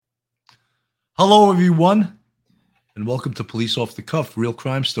Hello, everyone, and welcome to Police Off the Cuff, Real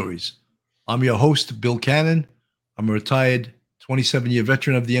Crime Stories. I'm your host, Bill Cannon. I'm a retired 27-year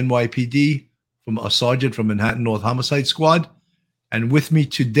veteran of the NYPD, from a sergeant from Manhattan North Homicide Squad. And with me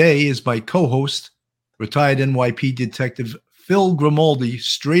today is my co-host, retired NYPD Detective Phil Grimaldi,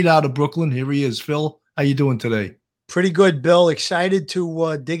 straight out of Brooklyn. Here he is. Phil, how you doing today? Pretty good, Bill. Excited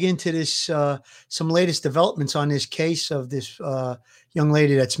to dig into this, some latest developments on this case of this young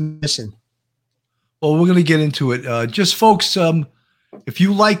lady that's missing. Well, we're going to get into it. Just folks, if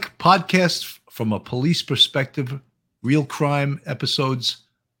you like podcasts from a police perspective, real crime episodes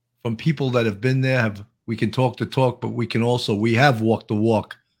from people that have been there, we can talk the talk, but we have walked the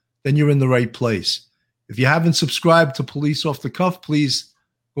walk, then you're in the right place. If you haven't subscribed to Police Off the Cuff, please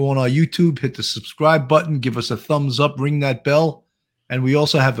go on our YouTube, hit the subscribe button, give us a thumbs up, ring that bell. And we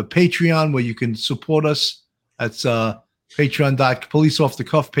also have a Patreon where you can support us. That's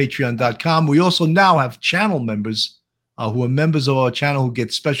policeoffthecuff, patreon.com. We also now have channel members who are members of our channel who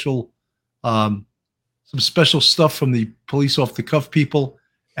get some special stuff from the Police Off the Cuff people.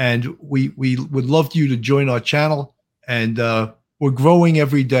 And we would love you to join our channel. And we're growing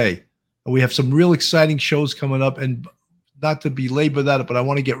every day. And we have some real exciting shows coming up. And not to belabor that, but I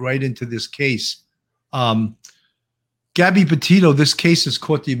want to get right into this case. Gabby Petito, this case has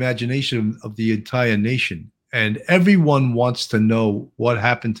caught the imagination of the entire nation. And everyone wants to know what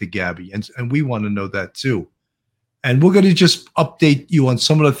happened to Gabby. And we want to know that too. And we're going to just update you on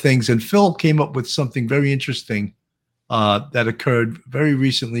some of the things. And Phil came up with something very interesting that occurred very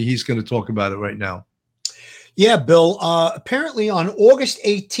recently. He's going to talk about it right now. Yeah, Bill. Apparently on August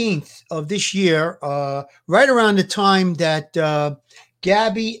 18th of this year, right around the time that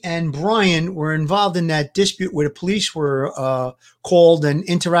Gabby and Brian were involved in that dispute where the police were called and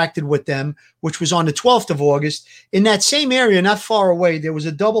interacted with them, which was on the 12th of August. In that same area, not far away, there was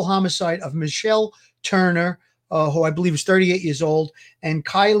a double homicide of Michelle Turner, who I believe is 38 years old, and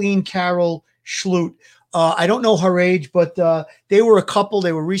Kylene Carol Schlute. I don't know her age, but they were a couple.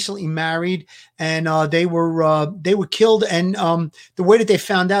 They were recently married, and they were killed. And the way that they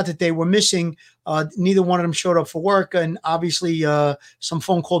found out that they were missing, neither one of them showed up for work, and obviously some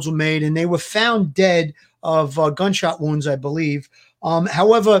phone calls were made, and they were found dead of gunshot wounds, I believe.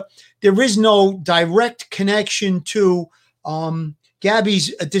 However, there is no direct connection to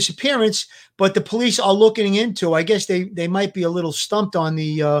Gabby's disappearance, but the police are looking into. I guess they might be a little stumped on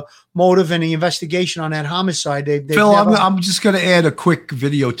the motive and the investigation on that homicide. Phil, I'm just going to add a quick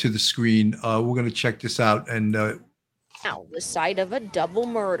video to the screen. We're going to check this out. And now, the site of a double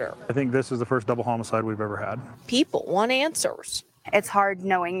murder. I think this is the first double homicide we've ever had. People want answers. It's hard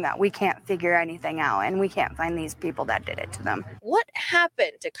knowing that we can't figure anything out and we can't find these people that did it to them. What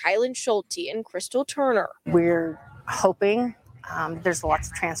happened to Kylene Schulte and Crystal Turner? We're hoping there's lots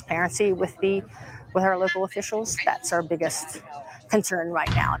of transparency with our local officials. That's our biggest concern right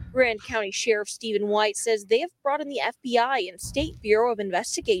now. Grand County Sheriff Stephen White says they have brought in the FBI and State Bureau of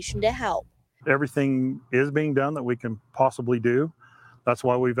Investigation to help. Everything is being done that we can possibly do. That's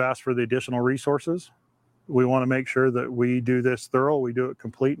why we've asked for the additional resources. We want to make sure that we do this thorough, we do it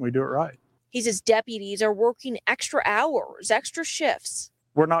complete, and we do it right. He says deputies are working extra hours, extra shifts.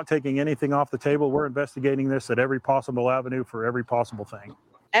 We're not taking anything off the table. We're investigating this at every possible avenue for every possible thing.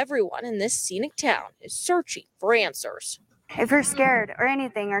 Everyone in this scenic town is searching for answers. If you're scared or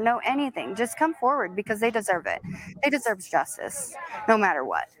anything or know anything, just come forward because they deserve it. They deserve justice, no matter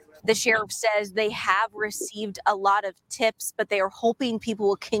what. The sheriff says they have received a lot of tips, but they are hoping people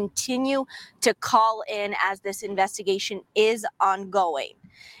will continue to call in as this investigation is ongoing.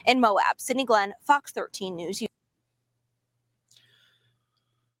 In Moab, Sydney Glenn, Fox 13 News.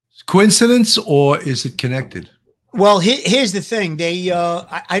 Coincidence, or is it connected? Well, here's the thing.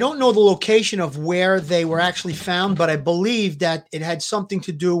 I don't know the location of where they were actually found, but I believe that it had something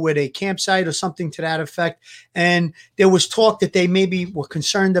to do with a campsite or something to that effect. And there was talk that they maybe were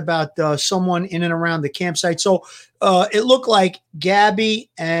concerned about someone in and around the campsite. So it looked like Gabby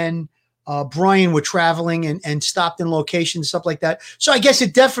and Brian were traveling and stopped in locations, stuff like that. So I guess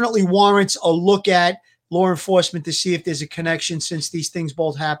it definitely warrants a look at law enforcement to see if there's a connection since these things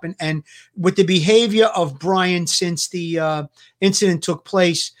both happened. And with the behavior of Brian since the incident took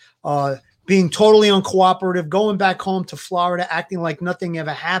place, being totally uncooperative, going back home to Florida, acting like nothing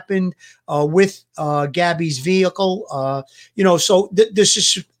ever happened with Gabby's vehicle. So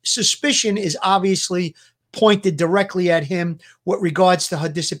the suspicion is obviously pointed directly at him with regards to her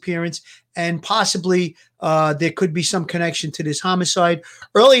disappearance, and possibly there could be some connection to this homicide.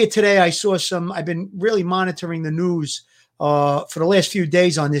 Earlier today, I've been really monitoring the news for the last few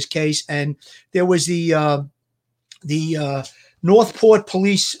days on this case, and there was the Northport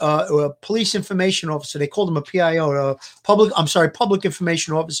police police information officer. They called him a PIO, public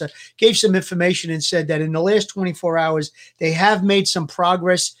information officer. Gave some information and said that in the last 24 hours they have made some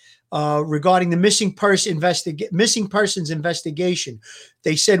progress regarding the missing persons investigation.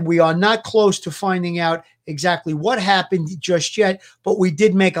 They said we are not close to finding out exactly what happened just yet, but we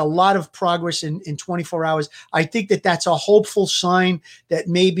did make a lot of progress in 24 hours. I think that that's a hopeful sign that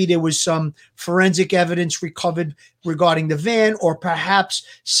maybe there was some forensic evidence recovered regarding the van, or perhaps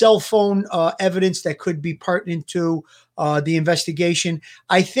cell phone evidence that could be pertinent to the investigation.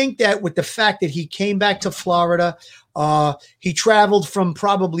 I think that with the fact that he came back to Florida, he traveled from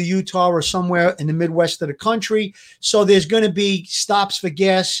probably Utah or somewhere in the Midwest of the country. So there's going to be stops for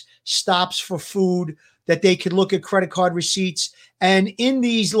gas, stops for food, that they could look at credit card receipts. And in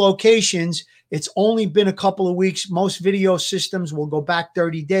these locations, it's only been a couple of weeks. Most video systems will go back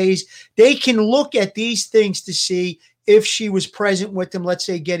 30 days. They can look at these things to see if she was present with them, let's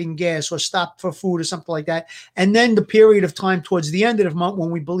say getting gas or stopped for food or something like that. And then the period of time towards the end of the month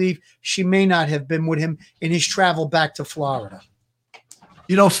when we believe she may not have been with him in his travel back to Florida.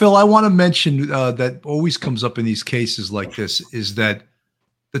 You know, Phil, I want to mention that always comes up in these cases like this is that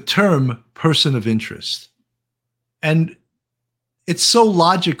the term person of interest. And it's so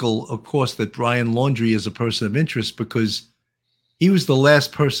logical, of course, that Brian Laundrie is a person of interest because he was the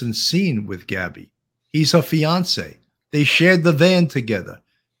last person seen with Gabby. He's her fiance. They shared the van together.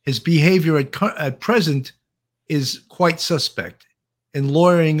 His behavior at present is quite suspect in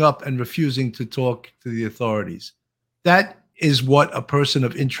lawyering up and refusing to talk to the authorities. That is what a person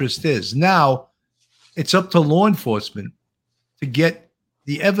of interest is. Now, it's up to law enforcement to get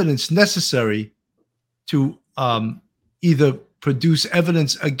the evidence necessary to either produce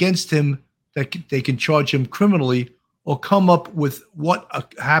evidence against him that they can charge him criminally or come up with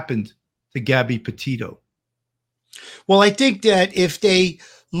what happened to Gabby Petito. Well, I think that if they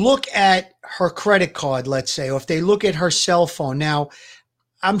look at her credit card, let's say, or if they look at her cell phone, now,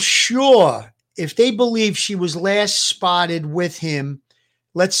 I'm sure if they believe she was last spotted with him,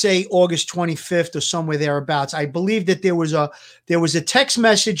 let's say August 25th or somewhere thereabouts, I believe that there was a text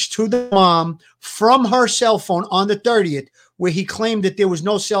message to the mom from her cell phone on the 30th where he claimed that there was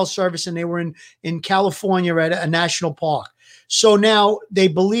no cell service and they were in California at a national park. So now they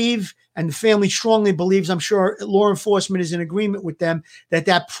believe, and the family strongly believes, I'm sure law enforcement is in agreement with them,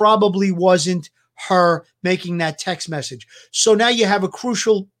 that probably wasn't her making that text message. So now you have a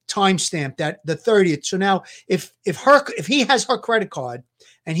crucial timestamp, that the 30th. So now if he has her credit card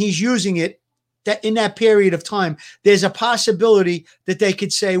and he's using it that in that period of time, there's a possibility that they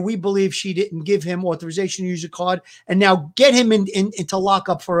could say, we believe she didn't give him authorization to use a card, and now get him into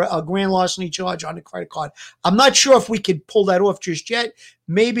lockup for a grand larceny charge on the credit card. I'm not sure if we could pull that off just yet.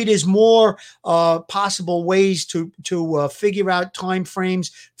 Maybe there's more possible ways to figure out time frames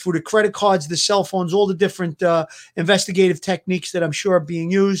through the credit cards, the cell phones, all the different investigative techniques that I'm sure are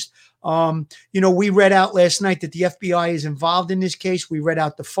being used. We read out last night that the FBI is involved in this case. We read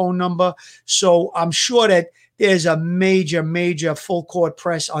out the phone number. So I'm sure that there's a major, major full court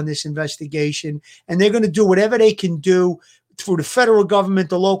press on this investigation, and they're going to do whatever they can do through the federal government,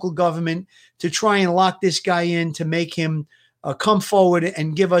 the local government, to try and lock this guy in, to make him come forward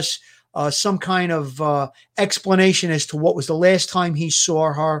and give us some kind of explanation as to what was the last time he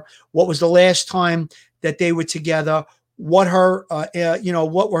saw her, what was the last time that they were together, what her,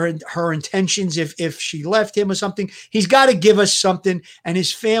 what were her intentions if she left him or something. He's got to give us something. And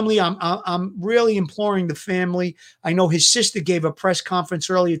his family, I'm really imploring the family. I know his sister gave a press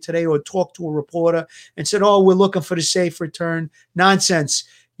conference earlier today or talked to a reporter and said, "Oh, we're looking for the safe return." Nonsense.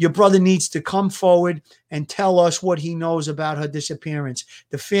 Your brother needs to come forward and tell us what he knows about her disappearance.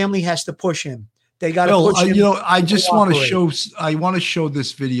 The family has to push him. They got to push him. I just want to show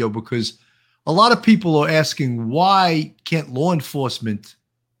this video because a lot of people are asking, why can't law enforcement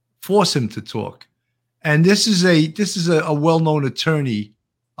force him to talk? And this is a well-known attorney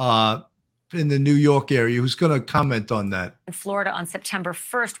in the New York area who's going to comment on that. In Florida on September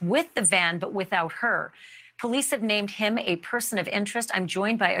 1st with the van, but without her. Police have named him a person of interest. I'm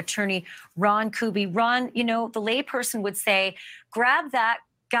joined by attorney Ron Kuby. Ron, the layperson would say, grab that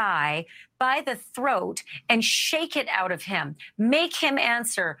guy by the throat and shake it out of him. Make him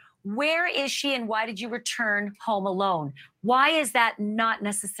answer. Where is she and why did you return home alone? Why is that not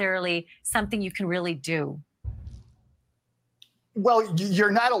necessarily something you can really do? Well, you're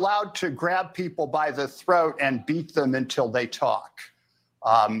not allowed to grab people by the throat and beat them until they talk.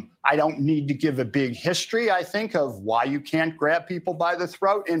 I don't need to give a big history, I think, of why you can't grab people by the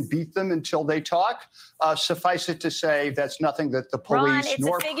throat and beat them until they talk. Suffice it to say, that's nothing that the police Ron, it's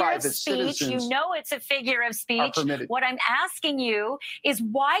nor a figure private of speech. citizens You know it's a figure of speech. are permitted. What I'm asking you is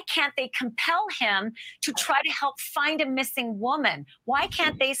why can't they compel him to try to help find a missing woman? Why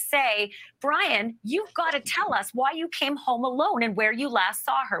can't they say, Brian, you've got to tell us why you came home alone and where you last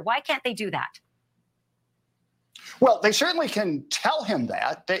saw her? Why can't they do that? Well, they certainly can tell him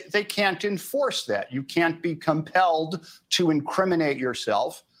that. They can't enforce that. You can't be compelled to incriminate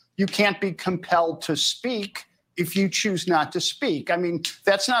yourself. You can't be compelled to speak if you choose not to speak. I mean,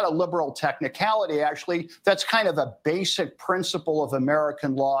 that's not a liberal technicality, actually. That's kind of a basic principle of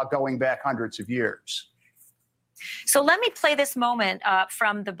American law going back hundreds of years. So let me play this moment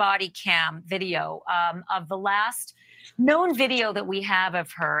from the body cam video of the last known video that we have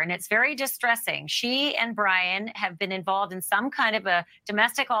of her, and it's very distressing. She and Brian have been involved in some kind of a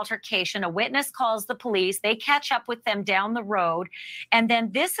domestic altercation. A witness calls the police. They catch up with them down the road, and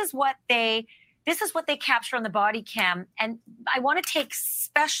then this is what they capture on the body cam. And I want to take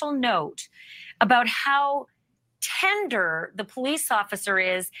special note about how tender the police officer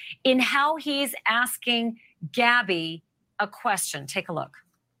is in how he's asking Gabby a question. Take a look.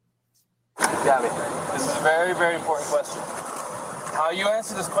 Gabby, this is a very, very important question. How you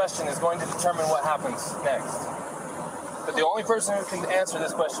answer this question is going to determine what happens next. But the only person who can answer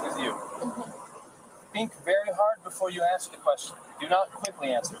this question is you. Think very hard before you answer the question. Do not quickly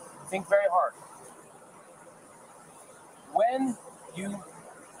answer. Think very hard. When you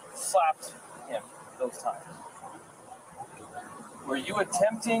slapped him those times, were you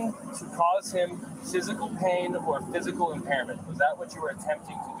attempting to cause him physical pain or physical impairment? Was that what you were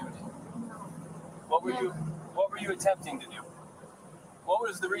attempting to do to him? What were you attempting to do? What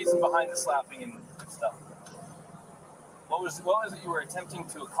was the reason behind the slapping and stuff? What was it you were attempting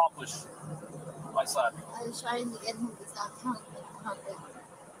to accomplish by slapping? I was trying to get him to stop counting.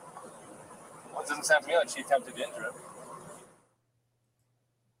 Well, it doesn't sound to me like she attempted to injure him.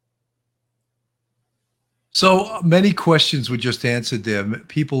 So many questions were just answered there.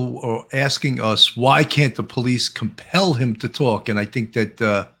 People are asking us, why can't the police compel him to talk? And I think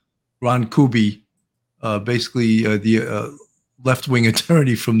that Ron Kuby, basically the left-wing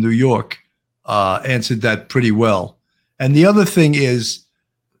attorney from New York, answered that pretty well. And the other thing is,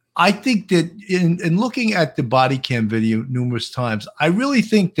 I think that in looking at the body cam video numerous times, I really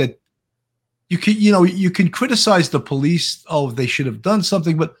think that you can criticize the police. Oh, they should have done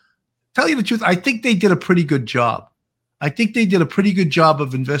something, but tell you the truth, I think they did a pretty good job. I think they did a pretty good job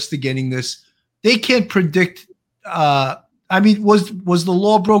of investigating this. They can't predict. Was the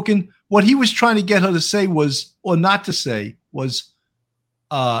law broken? What he was trying to get her to say was, or not to say, was,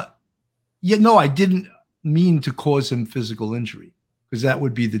 I didn't mean to cause him physical injury, because that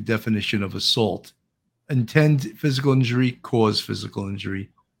would be the definition of assault. Intend physical injury, cause physical injury.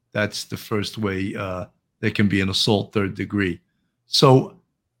 That's the first way there can be an assault third degree. So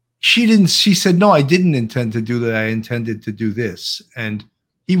she said, no, I didn't intend to do that. I intended to do this. And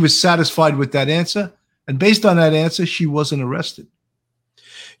he was satisfied with that answer. And based on that answer, she wasn't arrested.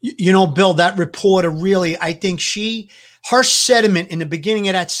 You know, Bill, that reporter really, I think her sentiment in the beginning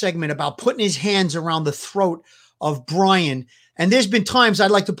of that segment about putting his hands around the throat of Brian. And there's been times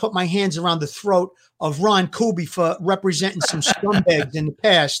I'd like to put my hands around the throat of Ron Kuby for representing some scumbags in the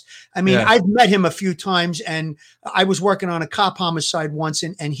past. I mean, yeah. I've met him a few times, and I was working on a cop homicide once,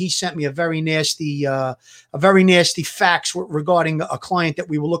 and he sent me a very nasty fax regarding a client that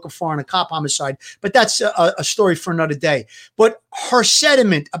we were looking for on a cop homicide. But that's a story for another day. But her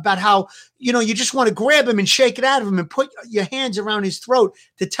sentiment about how, you just want to grab him and shake it out of him and put your hands around his throat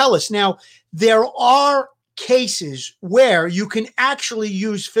to tell us. Now, there are cases where you can actually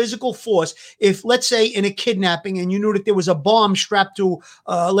use physical force. If, let's say, in a kidnapping and you knew that there was a bomb strapped to,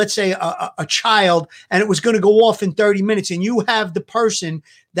 let's say, a child, and it was going to go off in 30 minutes, and you have the person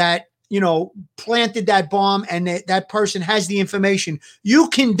that, planted that bomb, and that person has the information, you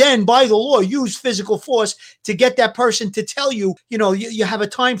can then, by the law, use physical force to get that person to tell you, you have a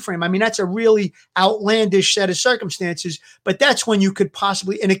time frame. I mean, that's a really outlandish set of circumstances, but that's when you could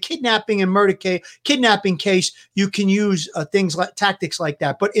possibly, in a kidnapping and murder kidnapping case, you can use things like tactics like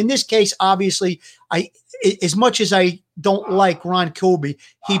that. But in this case, obviously, as much as I don't like Ron Kuby,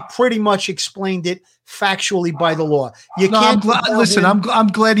 he pretty much explained it factually by the law. I'm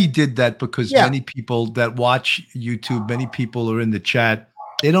glad he did that, because many people that watch YouTube, many people are in the chat,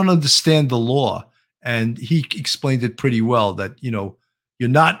 they don't understand the law. And he explained it pretty well that, you're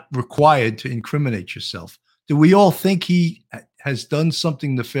not required to incriminate yourself. Do we all think he has done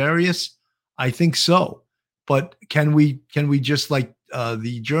something nefarious? I think so. But can we just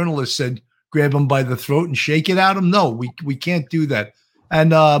the journalist said, grab him by the throat and shake it at him. No, we can't do that.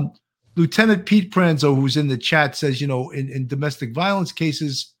 And Lieutenant Pete Pranzo, who's in the chat, says, in domestic violence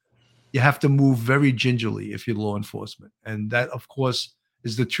cases, you have to move very gingerly if you're law enforcement. And that, of course,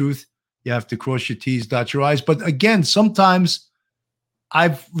 is the truth. You have to cross your T's, dot your I's. But again, sometimes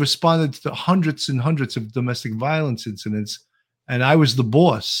I've responded to hundreds and hundreds of domestic violence incidents, and I was the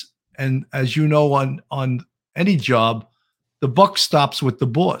boss. And as you know, on any job, the buck stops with the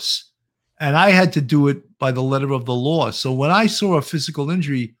boss. And I had to do it by the letter of the law. So when I saw a physical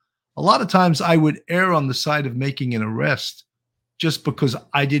injury, a lot of times I would err on the side of making an arrest just because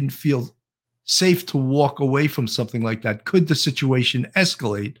I didn't feel safe to walk away from something like that. Could the situation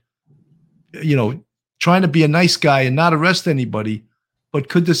escalate? Trying to be a nice guy and not arrest anybody, but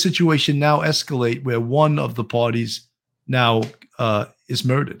could the situation now escalate where one of the parties now is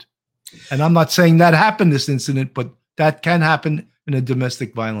murdered? And I'm not saying that happened this incident, but that can happen in a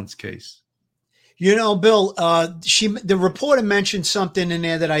domestic violence case. Bill, the reporter mentioned something in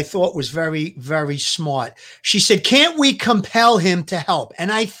there that I thought was very, very smart. She said, can't we compel him to help?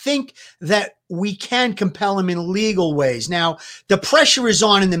 And I think that we can compel him in legal ways. Now, the pressure is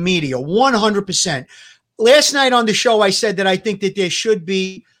on in the media, 100%. Last night on the show, I said that I think that there should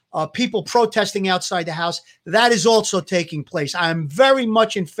be people protesting outside the house. That is also taking place. I'm very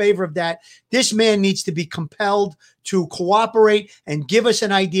much in favor of that. This man needs to be compelled to cooperate and give us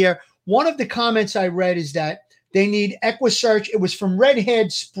an idea. One of the comments I read is that they need EquiSearch. It was from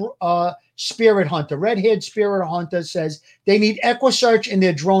Red-Haired Spirit Hunter. Red-Haired Spirit Hunter says they need EquiSearch in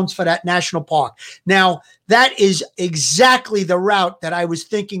their drones for that national park. Now, that is exactly the route that I was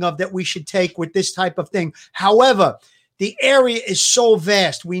thinking of that we should take with this type of thing. However, the area is so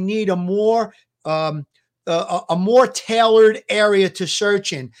vast. We need a more tailored area to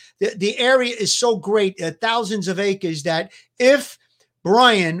search in. The area is so great, thousands of acres, that if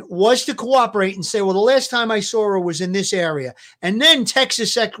Brian was to cooperate and say, well, the last time I saw her was in this area, and then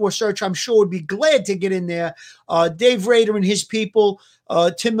Texas EquiSearch, I'm sure, would be glad to get in there. Dave Rader and his people,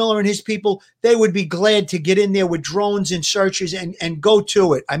 Tim Miller and his people, they would be glad to get in there with drones and searches and go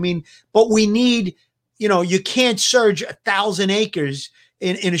to it. I mean, but we need, you can't search 1,000 acres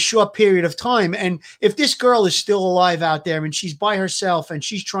in a short period of time. And if this girl is still alive out there and she's by herself and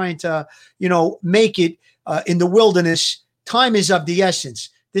she's trying to, make it in the wilderness, time is of the essence.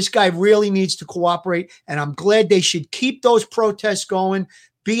 This guy really needs to cooperate, and I'm glad they should keep those protests going.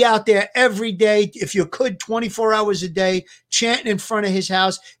 Be out there every day, if you could, 24 hours a day, chanting in front of his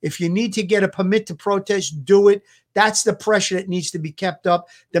house. If you need to get a permit to protest, do it. That's the pressure that needs to be kept up.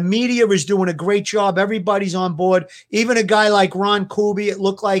 The media is doing a great job. Everybody's on board. Even a guy like Ron Kuby, it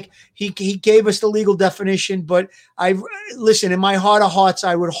looked like he gave us the legal definition. But listen, in my heart of hearts,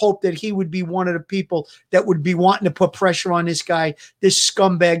 I would hope that he would be one of the people that would be wanting to put pressure on this guy, this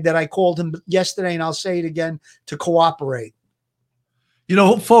scumbag that I called him yesterday, and I'll say it again, to cooperate.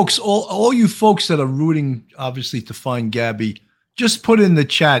 Folks, all you folks that are rooting, obviously, to find Gabby, just put in the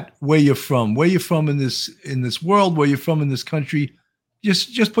chat where you're from in this world, where you're from in this country.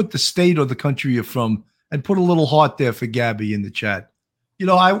 Just put the state or the country you're from, and put a little heart there for Gabby in the chat.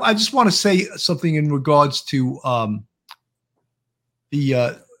 I just want to say something in regards to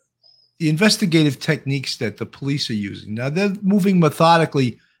the investigative techniques that the police are using. Now, they're moving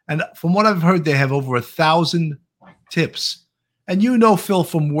methodically, and from what I've heard, they have over 1,000 tips. And Phil,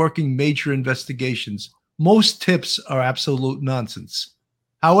 from working major investigations, most tips are absolute nonsense.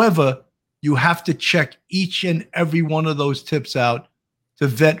 However, you have to check each and every one of those tips out to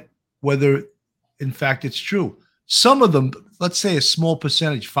vet whether, in fact, it's true. Some of them, let's say a small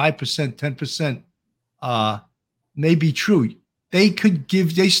percentage, 5%, 10%, may be true.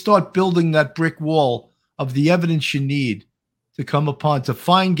 They start building that brick wall of the evidence you need to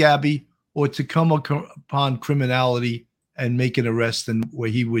find Gabby or to come upon criminality and make an arrest, and where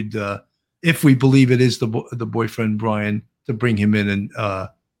he would, if we believe it is the boyfriend Brian, to bring him in and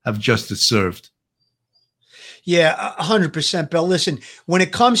have justice served. Yeah, 100%, Bill. Listen, when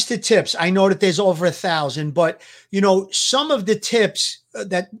it comes to tips, I know that there's over 1,000, but some of the tips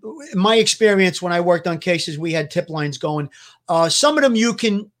that, in my experience, when I worked on cases, we had tip lines going. Some of them you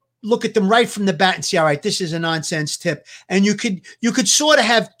can look at them right from the bat and see, all right, this is a nonsense tip, and you could sort of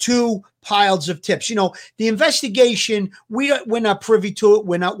have two piles of tips. The investigation, we're not privy to it.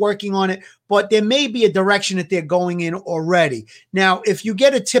 We're not working on it, but there may be a direction that they're going in already. Now, if you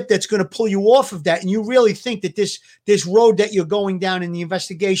get a tip that's going to pull you off of that, and you really think that this road that you're going down in the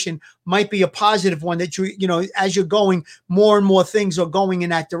investigation might be a positive one, that as you're going, more and more things are going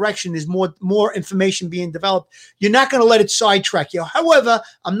in that direction. There's more information being developed. You're not going to let it sidetrack you. However,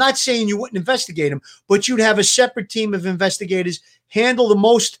 I'm not saying you wouldn't investigate them, but you'd have a separate team of investigators handle the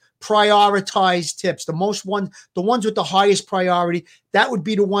most prioritized tips, the ones with the highest priority. That would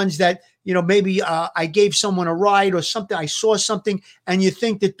be the ones that, maybe I gave someone a ride or something. I saw something, and you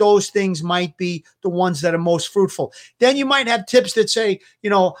think that those things might be the ones that are most fruitful. Then you might have tips that say,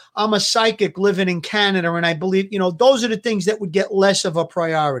 I'm a psychic living in Canada, and I believe, those are the things that would get less of a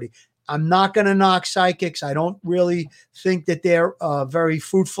priority. I'm not going to knock psychics. I don't really think that they're very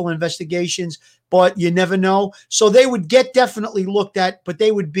fruitful investigations, but you never know. So they would get definitely looked at, but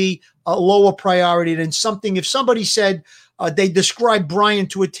they would be a lower priority than something. If somebody said they described Brian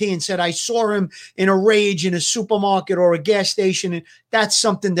to a T and said, I saw him in a rage in a supermarket or a gas station, and that's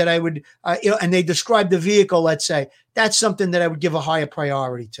something that I would, and they described the vehicle, let's say, that's something that I would give a higher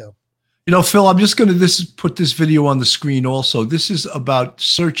priority to. Phil, I'm just going to put this video on the screen also. This is about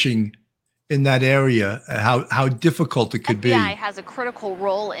searching in that area, how difficult it could be. FBI has a critical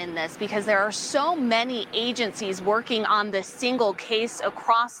role in this because there are so many agencies working on this single case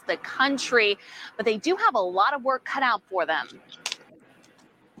across the country, but they do have a lot of work cut out for them.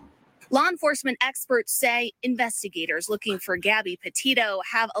 Law enforcement experts say investigators looking for Gabby Petito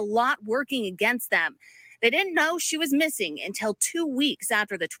have a lot working against them. They didn't know she was missing until 2 weeks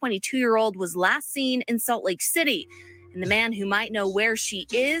after the 22-year-old was last seen in Salt Lake City. And the man who might know where she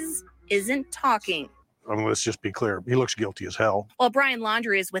isn't talking. Let's just be clear. He looks guilty as hell. While Brian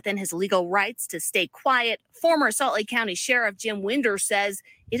Laundrie is within his legal rights to stay quiet, former Salt Lake County Sheriff Jim Winder says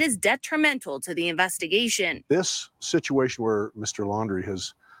it is detrimental to the investigation. This situation where Mr. Laundrie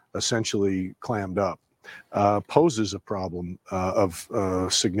has essentially clammed up poses a problem of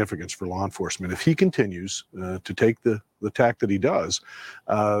significance for law enforcement. If he continues to take the tack that he does,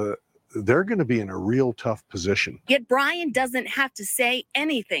 they're going to be in a real tough position. Yet Brian doesn't have to say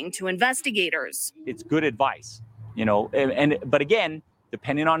anything to investigators. It's good advice, but again,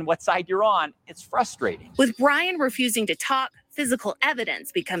 depending on what side you're on, it's frustrating. With Brian refusing to talk, physical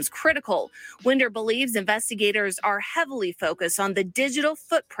evidence becomes critical. Winder believes investigators are heavily focused on the digital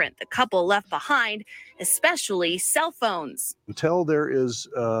footprint the couple left behind, especially cell phones. Until there is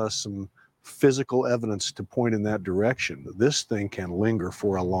some physical evidence to point in that direction, this thing can linger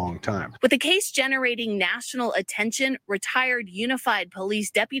for a long time. With the case generating national attention, retired Unified Police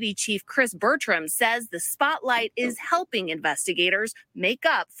Deputy Chief Chris Bertram says the spotlight is helping investigators make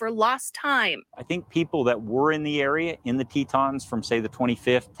up for lost time. I think people that were in the area, in the Tetons from, say, the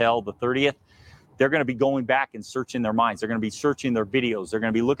 25th till the 30th, they're going to be going back and searching their minds. They're going to be searching their videos. They're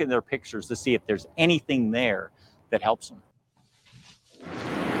going to be looking at their pictures to see if there's anything there that helps them.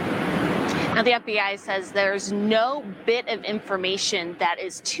 Now, the FBI says there's no bit of information that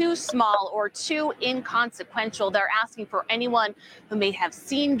is too small or too inconsequential. They're asking for anyone who may have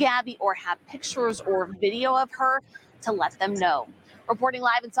seen Gabby or have pictures or video of her to let them know. Reporting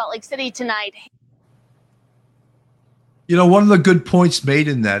live in Salt Lake City tonight. One of the good points made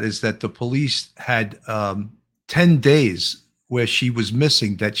in that is that the police had 10 days where she was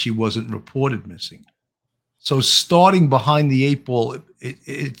missing that she wasn't reported missing. So starting behind the eight ball,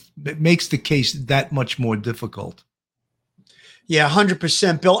 it makes the case that much more difficult. Yeah,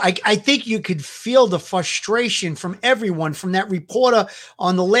 100%, Bill. I think you could feel the frustration from everyone, from that reporter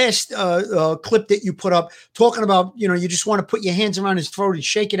on the last clip that you put up, talking about, you just want to put your hands around his throat and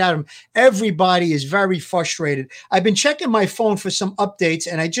shake it at him. Everybody is very frustrated. I've been checking my phone for some updates,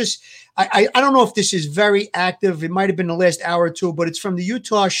 and I don't know if this is very active. It might have been the last hour or two, but it's from the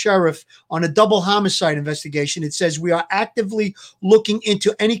Utah sheriff on a double homicide investigation. It says, we are actively looking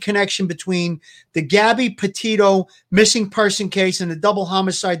into any connection between the Gabby Petito missing person case and the double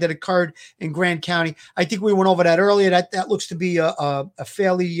homicide that occurred in Grand County. I think we went over that earlier. That looks to be a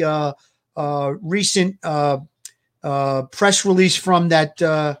fairly recent press release from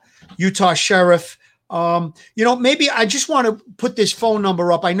that Utah sheriff. Maybe I just want to put this phone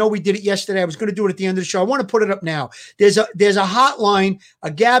number up. I know we did it yesterday. I was going to do it at the end of the show. I want to put it up now. There's a hotline, a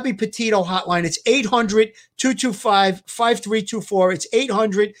Gabby Petito hotline. It's 800-225-5324. It's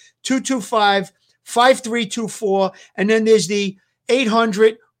 800-225-5324. And then there's the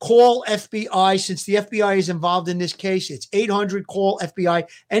 800 call FBI. Since the FBI is involved in this case, it's 800 call FBI.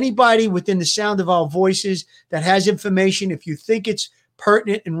 Anybody within the sound of our voices that has information, if you think it's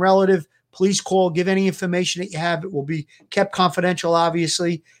pertinent and relative, please call, give any information that you have. It will be kept confidential,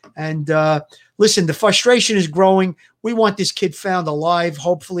 obviously. And listen, the frustration is growing. We want this kid found alive,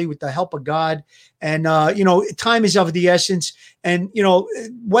 hopefully with the help of God. And, time is of the essence. And,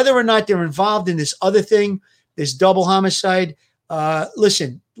 whether or not they're involved in this other thing, this double homicide,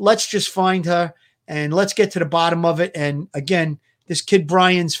 listen, let's just find her and let's get to the bottom of it. And again, this kid,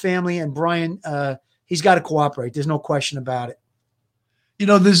 Brian's family, and Brian, he's got to cooperate. There's no question about it.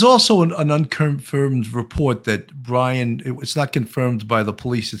 There's also an unconfirmed report that Brian, it's not confirmed by the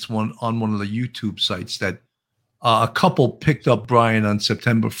police, it's on one of the YouTube sites, that a couple picked up Brian on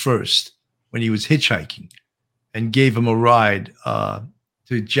September 1st when he was hitchhiking and gave him a ride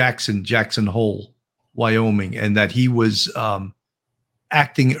to Jackson Hole, Wyoming, and that he was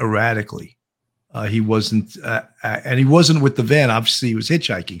acting erratically. He wasn't with the van. Obviously, he was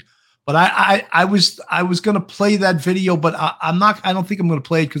hitchhiking. But I was going to play that video, but I don't think I'm going to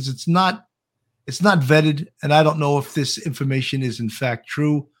play it because it's not vetted, and I don't know if this information is in fact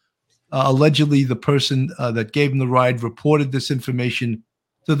true. Allegedly, the person that gave him the ride reported this information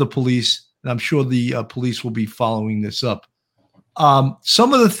to the police, and I'm sure the police will be following this up.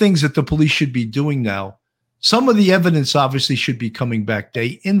 Some of the things that the police should be doing now, some of the evidence obviously should be coming back.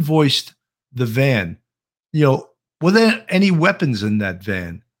 They invoiced the van. Were there any weapons in that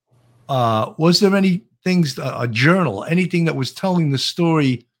van? Was there any things, a journal, anything that was telling the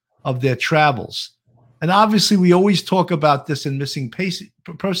story of their travels? And obviously, we always talk about this in missing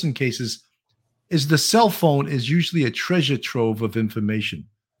person cases, is the cell phone is usually a treasure trove of information.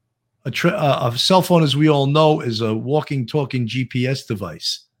 A cell phone, as we all know, is a walking, talking GPS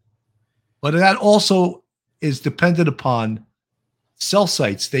device. But that also is dependent upon cell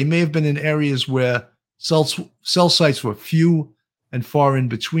sites. They may have been in areas where cell sites were few and far in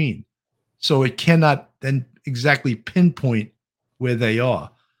between. So it cannot then exactly pinpoint where they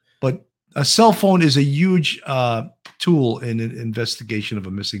are. But a cell phone is a huge tool in an investigation of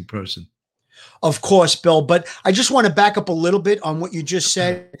a missing person. Of course, Bill, but I just want to back up a little bit on what you just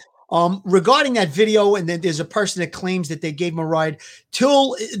said. Regarding that video, and then there's a person that claims that they gave him a ride.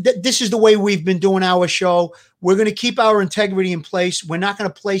 This is the way we've been doing our show. We're going to keep our integrity in place. We're not going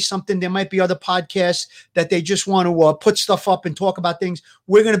to play something. There might be other podcasts that they just want to put stuff up and talk about things.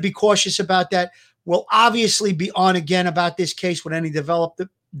 We're going to be cautious about that. We'll obviously be on again about this case with any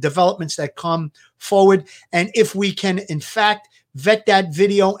developments that come forward. And if we can, in fact, vet that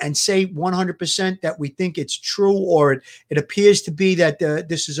video and say 100% that we think it's true, or it appears to be that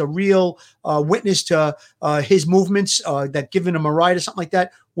this is a real witness to his movements, that giving him a ride or something like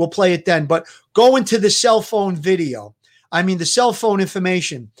that, we'll play it then. But go into the cell phone video. The cell phone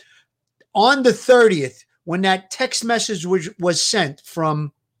information. On the 30th, when that text message was sent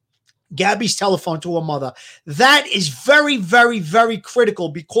from Gabby's telephone to her mother, that is very, very, very critical,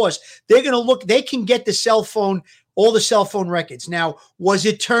 because they're going to look, they can get the cell phone, all the cell phone records. Now, was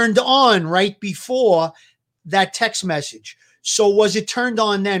it turned on right before that text message? So was it turned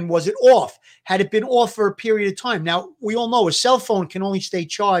on then? Was it off? Had it been off for a period of time? Now, we all know a cell phone can only stay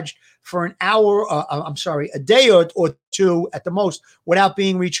charged for an hour, a day or two at the most without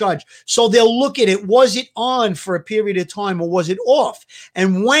being recharged. So they'll look at it. Was it on for a period of time, or was it off?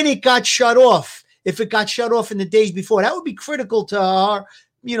 And when it got shut off, if it got shut off in the days before, that would be critical to her,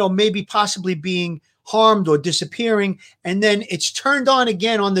 maybe possibly being harmed or disappearing. And then it's turned on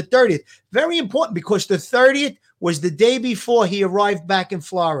again on the 30th. Very important, because the 30th was the day before he arrived back in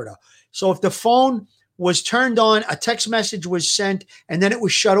Florida. So if the phone was turned on, a text message was sent, and then it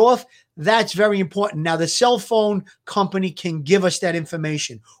was shut off, that's very important. Now, the cell phone company can give us that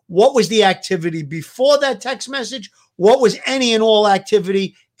information. What was the activity before that text message? What was any and all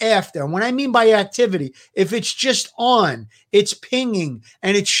activity after? And when I mean by activity, if it's just on, it's pinging,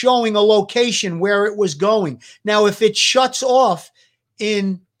 and it's showing a location where it was going. Now, if it shuts off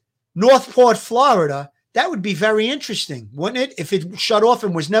in Northport, Florida, that would be very interesting, wouldn't it? If it shut off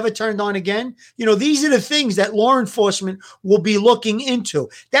and was never turned on again. These are the things that law enforcement will be looking into.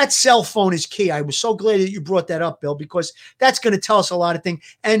 That cell phone is key. I was so glad that you brought that up, Bill, because that's going to tell us a lot of things.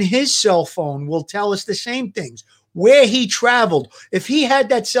 And his cell phone will tell us the same things. Where he traveled, if he had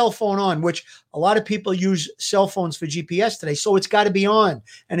that cell phone on, which a lot of people use cell phones for GPS today, so it's got to be on,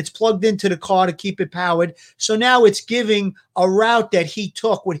 and it's plugged into the car to keep it powered. So now it's giving a route that he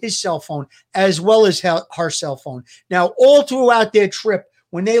took with his cell phone as well as her cell phone. Now, all throughout their trip,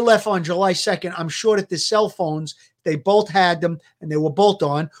 when they left on July 2nd, I'm sure that the cell phones, they both had them and they were both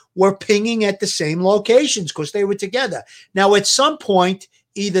on, were pinging at the same locations because they were together. Now, at some point,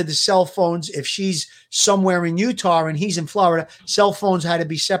 either the cell phones, if she's somewhere in Utah and he's in Florida, cell phones had to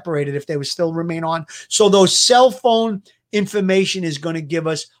be separated if they would still remain on. So those cell phone information is going to give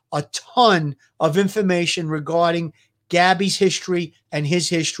us a ton of information regarding Gabby's history and his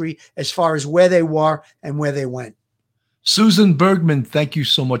history as far as where they were and where they went. Susan Bergman, thank you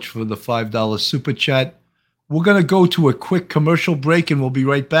so much for the $5 super chat. We're going to go to a quick commercial break and we'll be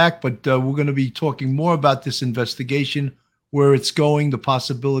right back, but we're going to be talking more about this investigation, where it's going, the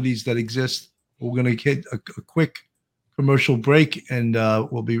possibilities that exist. We're going to get a quick commercial break, and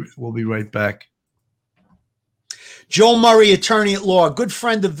we'll be right back. Joe Murray, attorney at law, a good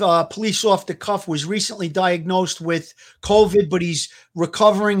friend of Police Off the Cuff, was recently diagnosed with COVID, but he's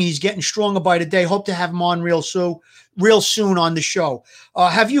recovering. He's getting stronger by the day. Hope to have him on real soon on the show.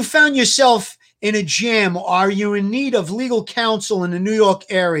 Have you found yourself in a jam? Are you in need of legal counsel in the New York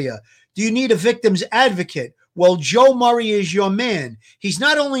area? Do you need a victim's advocate? Well, Joe Murray is your man. He's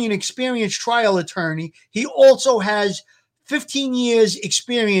not only an experienced trial attorney, he also has 15 years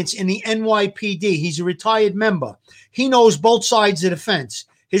experience in the NYPD. He's a retired member. He knows both sides of the fence.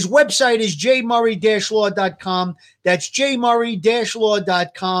 His website is jmurray-law.com. That's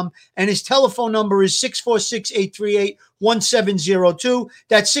jmurray-law.com. And his telephone number is 646-838-1702.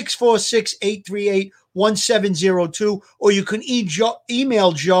 That's 646-838-1702. Or you can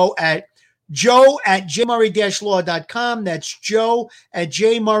email Joe at joe@jmurray-law.com. That's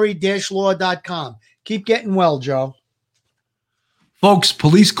joe@jmurray-law.com. Keep getting well, Joe. Folks,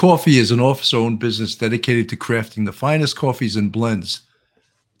 Police Coffee is an officer-owned business dedicated to crafting the finest coffees and blends.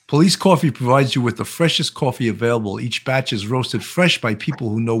 Police Coffee provides you with the freshest coffee available. Each batch is roasted fresh by people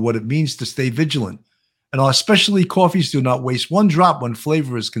who know what it means to stay vigilant. And our specialty coffees do not waste one drop when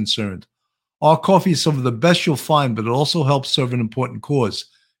flavor is concerned. Our coffee is some of the best you'll find, but it also helps serve an important cause,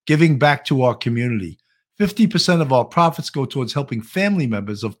 giving back to our community. 50% of our profits go towards helping family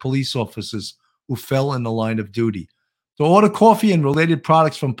members of police officers who fell in the line of duty. To order coffee and related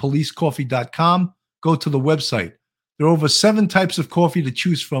products from policecoffee.com, go to the website. There are over 7 types of coffee to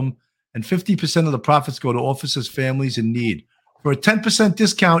choose from, and 50% of the profits go to officers' families in need. For a 10%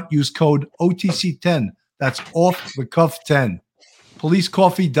 discount, use code OTC10. That's off the cuff 10.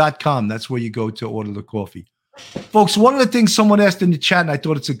 Policecoffee.com. That's where you go to order the coffee. Folks, one of the things someone asked in the chat, and I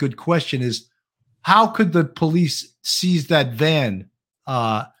thought it's a good question, is how could the police seize that van?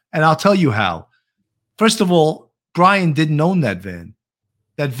 And I'll tell you how. First of all, Brian didn't own that van.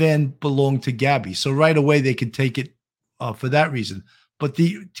 That van belonged to Gabby. So right away, they could take it for that reason. But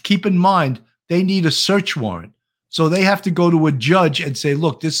keep in mind, they need a search warrant. So they have to go to a judge and say,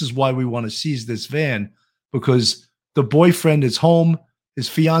 look, this is why we want to seize this van, because the boyfriend is home. His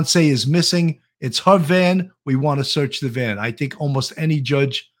fiance is missing. It's her van. We want to search the van. I think almost any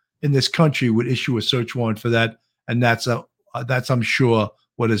judge in this country would issue a search warrant for that. And that's I'm sure,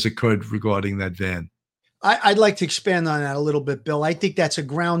 what has occurred regarding that van. I'd like to expand on that a little bit, Bill. I think that's a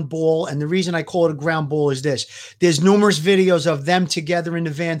ground ball. And the reason I call it a ground ball is this. There's numerous videos of them together in the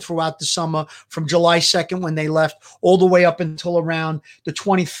van throughout the summer, from July 2nd when they left all the way up until around the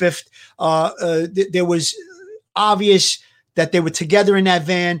 25th. There was obvious that they were together in that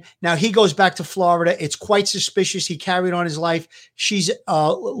van. Now he goes back to Florida. It's quite suspicious. He carried on his life. She's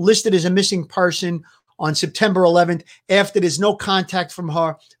listed as a missing person on September 11th, after there's no contact from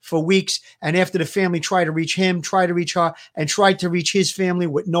her for weeks, and after the family tried to reach him, tried to reach her, and tried to reach his family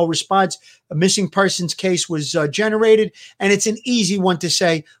with no response, a missing persons case was generated. And it's an easy one to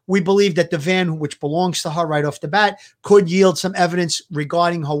say, we believe that the van, which belongs to her right off the bat, could yield some evidence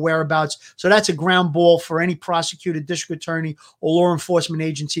regarding her whereabouts. So that's a ground ball for any prosecutor, district attorney, or law enforcement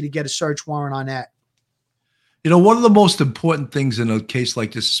agency to get a search warrant on that. You know, one of the most important things in a case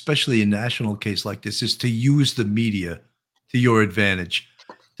like this, especially a national case like this, is to use the media to your advantage.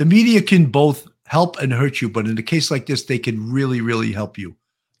 The media can both help and hurt you, but in a case like this, they can really, really help you,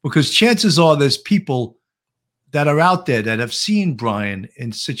 because chances are there's people that are out there that have seen Brian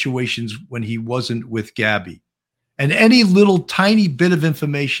in situations when he wasn't with Gabby. And any little tiny bit of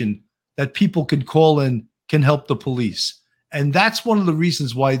information that people can call in can help the police. And that's one of the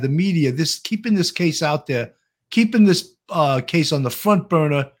reasons why the media, keeping this case out there, keeping this case on the front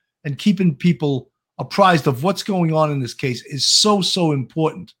burner, and keeping people apprised of what's going on in this case is so, so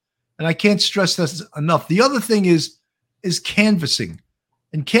important. And I can't stress this enough. The other thing is canvassing.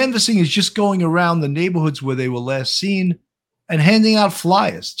 And canvassing is just going around the neighborhoods where they were last seen and handing out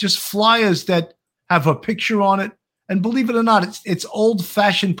flyers, just flyers that have a picture on it. And believe it or not, it's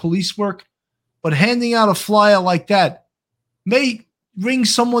old-fashioned police work, but handing out a flyer like that may ring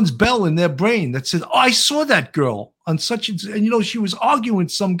someone's bell in their brain that says, oh, I saw that girl on such and she was arguing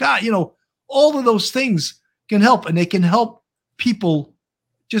with some guy. All of those things can help, and they can help people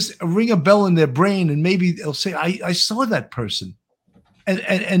just ring a bell in their brain, and maybe they'll say, I saw that person.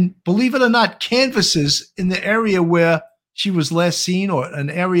 And believe it or not, canvases in the area where she was last seen, or an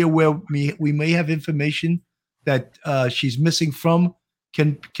area where we may have information that she's missing from,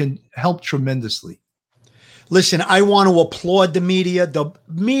 can help tremendously. Listen, I want to applaud the media. The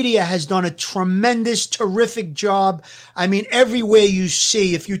media has done a tremendous, terrific job. I mean, everywhere you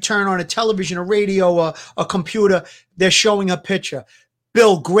see, if you turn on a television, a radio, a computer, they're showing a picture.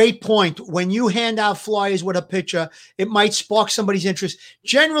 Bill, great point. When you hand out flyers with a picture, it might spark somebody's interest.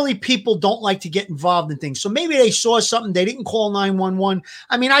 Generally, people don't like to get involved in things. So maybe they saw something, they didn't call 911.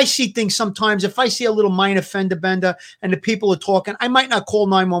 I mean, I see things sometimes. If I see a little minor fender bender and the people are talking, I might not call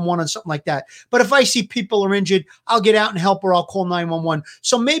 911 on something like that. But if I see people are injured, I'll get out and help, or I'll call 911.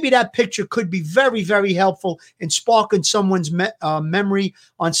 So maybe that picture could be very, very helpful in sparking someone's memory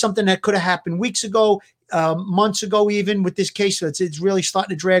on something that could have happened weeks ago, months ago, even with this case. So it's really starting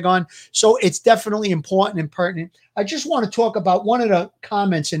to drag on. So it's definitely important and pertinent. I just want to talk about one of the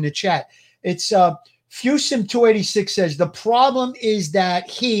comments in the chat. It's Fusim286 says, the problem is that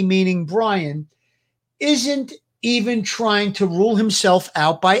he, meaning Brian, isn't even trying to rule himself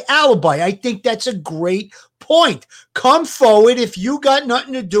out by alibi. I think that's a great point. Come forward if you got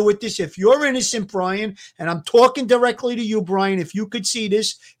nothing to do with this. If you're innocent, Brian, and I'm talking directly to you, Brian, if you could see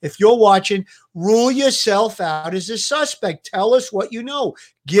this, if you're watching, rule yourself out as a suspect. Tell us what you know.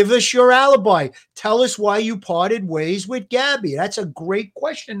 Give us your alibi. Tell us why you parted ways with Gabby. That's a great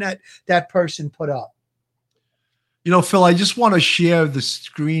question that person put up. You know, Phil, I just want to share the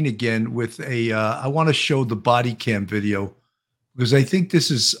screen again with I want to show the body cam video, because I think this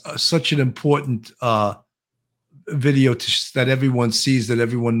is such an important video that everyone sees, that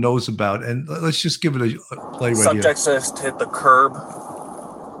everyone knows about. And let's just give it a play right here. Subject just hit the curb.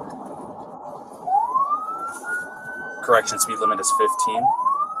 Correction, speed limit is 15.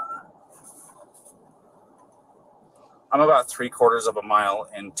 I'm about 3/4 of a mile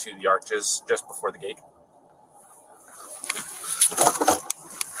into the arches, just before the gate.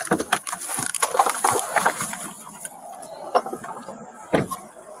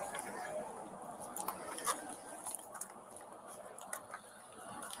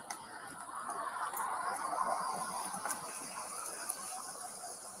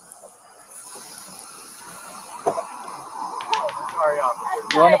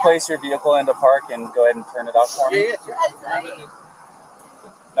 You want to place your vehicle into park and go ahead and turn it off for me? Yeah.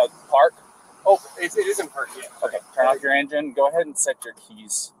 No, park? Oh, it is in park, yeah. Okay, turn off your engine. Go ahead and set your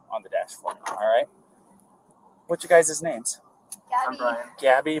keys on the dash for me, all right? What's your guys' names? Gabby. I'm Brian.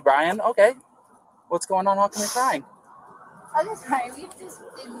 Gabby, Brian, okay. What's going on? How come you're crying? I'm just sorry. We've just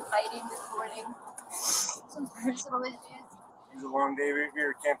been fighting this morning. Some personal issues. It was a long day. We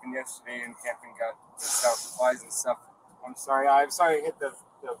were camping yesterday, and camping got stuff, supplies and stuff. I'm sorry I hit the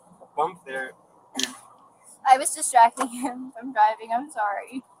bump there. I was distracting him from driving. I'm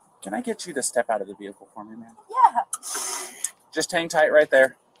sorry. Can I get you to step out of the vehicle for me, man? Yeah. Just hang tight right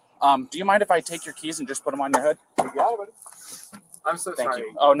there. Do you mind if I take your keys and just put them on your hood? You got it, buddy. I'm so Thank sorry.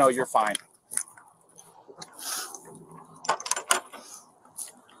 you. Oh, no, you're fine.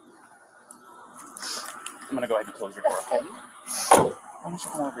 I'm going to go ahead and close your door, okay? Why don't you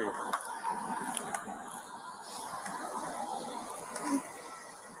come over here?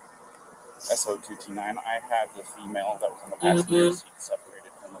 SO2T9. I have the female that was in the passenger seat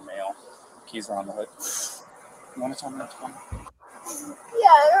separated from the male. Keys are on the hood. You want to tell me what's going on?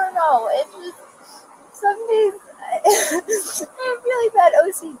 Yeah, I don't know. It's just some days I have really bad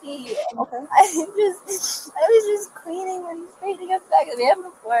OCD. Okay. I was just cleaning and straightening up the back of the van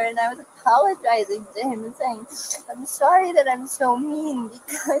before, and I was apologizing to him and saying, I'm sorry that I'm so mean,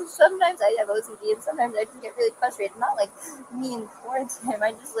 because sometimes I have OCD and sometimes I just get really frustrated. Not like mean towards him.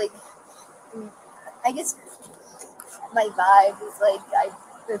 I just I guess my vibe is I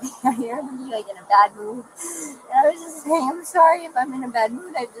am like in a bad mood. And I was just saying, I'm sorry if I'm in a bad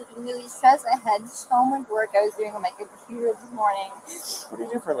mood. I've just been really stressed. I had so much work I was doing on my computer this morning. What do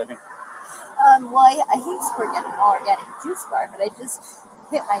you do for a living? Well, I used to work at an organic juice bar, but I just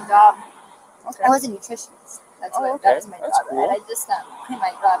quit my job. Okay. I was a nutritionist. That was my job. Cool. And I just quit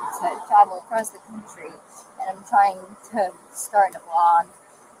my job to travel across the country, and I'm trying to start a blog.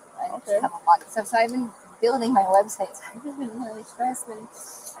 I have a lot of stuff. So I've been building my website. So I've just been really stressed, and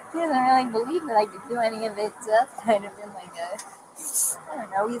he doesn't really believe that I could do any of it. So that's kind of been I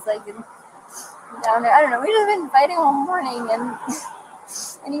don't know. He's down there. I don't know. We've just been fighting all morning,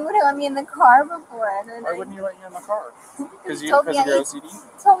 and he wouldn't let me in the car before. And then Why wouldn't he let you in the car? Because of told me your OCD?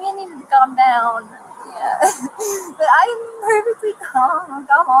 He told me I needed to calm down. Yeah, but I'm perfectly calm. I'm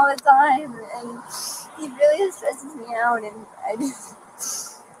calm all the time, and he really stresses me out, and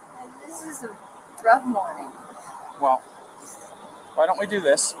this is a rough morning. Well, why don't we do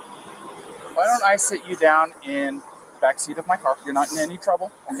this? Why don't I sit you down in the back seat of my car? You're not in any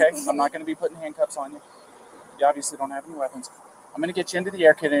trouble, okay? I'm not going to be putting handcuffs on you. You obviously don't have any weapons. I'm going to get you into the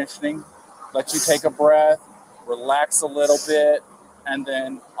air conditioning, let you take a breath, relax a little bit, and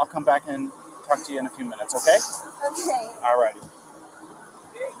then I'll come back and talk to you in a few minutes, okay? Okay. All righty.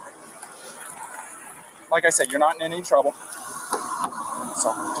 Like I said, you're not in any trouble.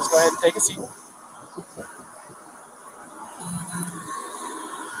 So just go ahead and take a seat.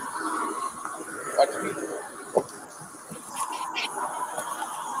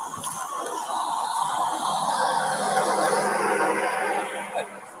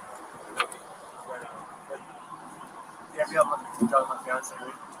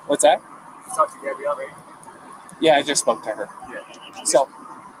 What's that? Yeah, I just spoke to her. Yeah. So,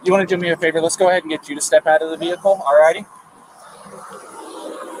 you want to do me a favor? Let's go ahead and get you to step out of the vehicle. Alrighty.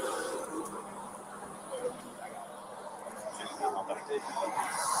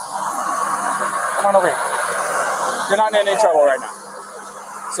 Come on over here. You're not in any trouble right now.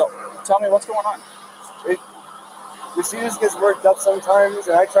 So, tell me what's going on. She just gets worked up sometimes,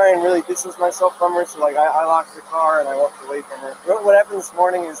 and I try and really distance myself from her. So, like, I lock the car and I walk away from her. What happened this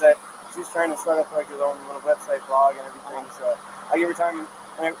morning is that she's trying to start up like her own little website blog and everything. So I give her time.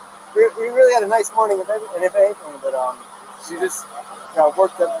 And we really had a nice morning, if anything, but she just got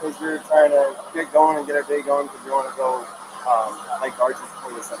worked up because we were trying to get going and get our day going because we want to go like arches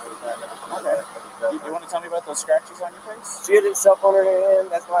before this stuff like that. Okay. You want to tell me about those scratches on your face? She had a cell phone in her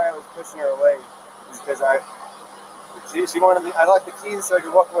hand. That's why I was pushing her away, because she wanted me. I locked the keys so I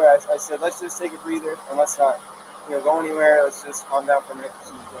could walk away. I said, let's just take a breather and let's not go anywhere. Let's just calm down for a minute.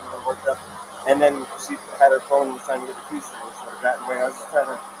 She was getting a little worked up, and then she had her phone and was trying to get the keys to me. So I got away. I was just trying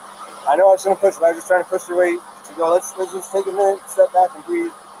to. I know I shouldn't push, but I was just trying to push her away to go. Let's just take a minute, step back, and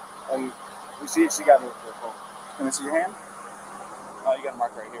breathe. And she got me with her phone. Can I see your hand? Oh, you got a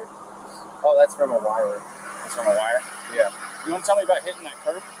mark right here. Oh, that's from a wire. That's from a wire? Yeah. You want to tell me about hitting that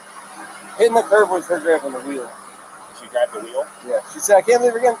curb? Hitting the curb was her grabbing the wheel. She grabbed the wheel? Yeah. She said, I can't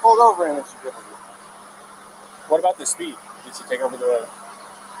believe we're getting pulled over, and then she grabbed the wheel. What about the speed? Did she take over the?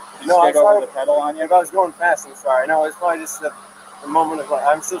 Did No, she take over the pedal on you? If I was going fast, I'm sorry. No, it's probably just the moment of like,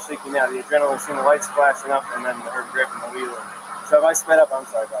 I'm still shaking now. The adrenaline, seeing the lights flashing up, and then her gripping the wheel. So if I sped up, I'm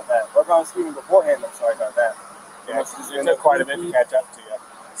sorry about that. Or if I was speeding beforehand, I'm sorry about that. Yeah, it took quite a bit to catch up to you.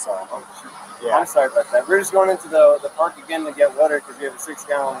 So yeah, I'm sorry about that. We're just going into the park again to get water because we have a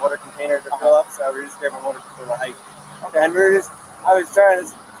 6-gallon water container to fill up. So we're just grabbing water for the hike. Okay. And I was trying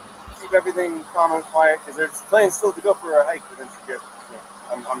to keep everything calm and quiet because there's plans still to go for a hike, but then she gets,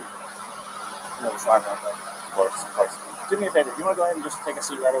 I'm sorry about that. Of course. Do me a favor. You want to go ahead and just take a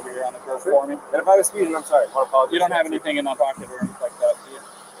seat right over here on the curb for me? And if I was speeding, I'm sorry. I apologize. You don't have anything in that pocket or anything like that, do you?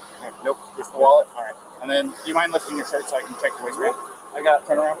 Nope. Just the wallet? All right. And then, do you mind lifting your shirt so I can check the waistband? I got it.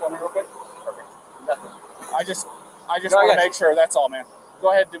 Turn around for me real quick. Perfect. Nothing. I just want to make sure. That's all, man.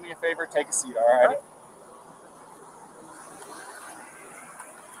 Go ahead, do me a favor. Take a seat, all right?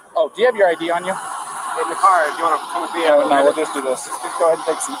 Oh, do you have your ID on you? In the car. If you want to come with me? No, we'll just do this. Just go ahead and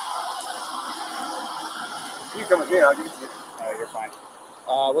take a seat. You come with me, I'll give it to you. Oh, you're fine.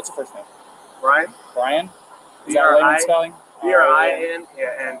 What's your first name? Brian. Brian? Is that layman spelling? B-R-I-N,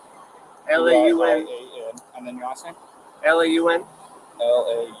 yeah, and L-A-U-N. And then your last name? L-A-U-N.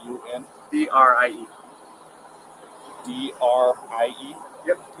 L-A-U-N. D-R-I-E. D-R-I-E?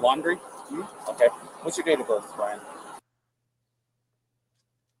 Yep. Laundry? Mm-hmm. Okay. What's your date of birth, Brian?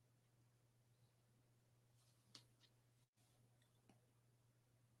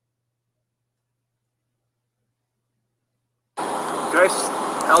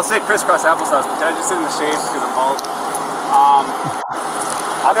 I'll say crisscross applesauce, but can I just sit in the shade because I'm bald?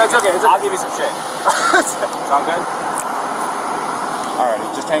 It's okay. I'll give you some shade. Sound good? All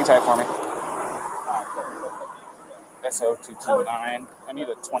right, just hang tight for me. SO229. I need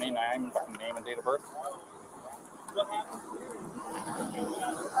a 29 name and date of birth.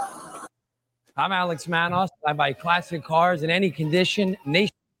 I'm Alex Manos. I buy classic cars in any condition.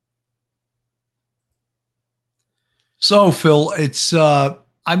 So, Phil, it's, one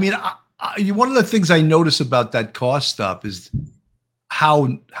of the things I notice about that car stop is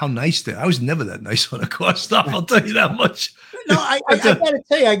how nice they are. I was never that nice on a car stop, I'll tell you that much. No, I got to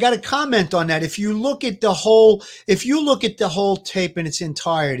tell you, I got to comment on that. If you look at the whole tape in its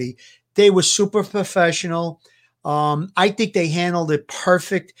entirety, they were super professional. I think they handled it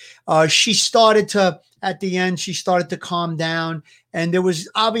perfect. She started to calm down, and there was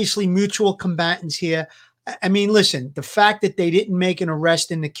obviously mutual combatants here. I mean, listen, the fact that they didn't make an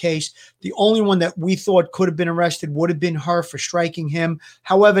arrest in the case, the only one that we thought could have been arrested would have been her for striking him.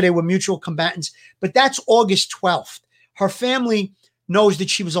 However, they were mutual combatants. But that's August 12th. Her family knows that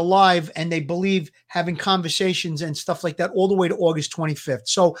she was alive, and they believe having conversations and stuff like that all the way to August 25th.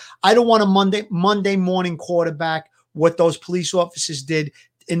 So I don't want to Monday morning quarterback what those police officers did.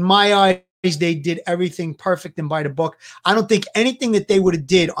 In my eye, They did everything perfect and by the book. I don't think anything that they would have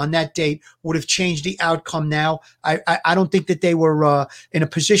did on that date would have changed the outcome now. I don't think that they were in a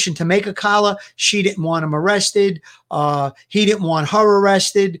position to make a collar. She didn't want him arrested. He didn't want her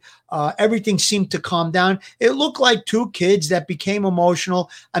arrested. Everything seemed to calm down. It looked like two kids that became emotional.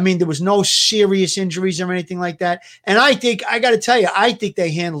 I mean, there was no serious injuries or anything like that. And I think, I got to tell you, I think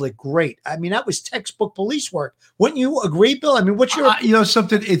they handled it great. I mean, that was textbook police work. Wouldn't you agree, Bill? I mean, what's your... you know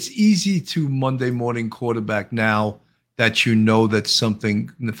something? It's easy to Monday morning quarterback now that you know that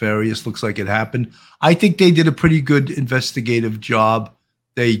something nefarious looks like it happened. I think they did a pretty good investigative job.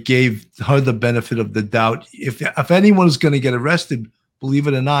 They gave her the benefit of the doubt. If anyone was going to get arrested, believe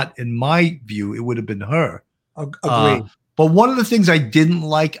it or not, in my view, it would have been her. Agreed. But one of the things I didn't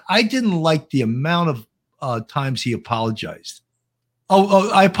like the amount of times he apologized. Oh,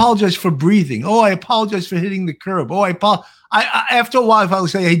 I apologize for breathing. Oh, I apologize for hitting the curb. Oh, after a while, if I would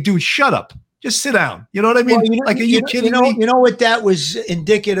say, hey, dude, shut up. Just sit down. You know what I mean? Well, are you kidding me? You know what that was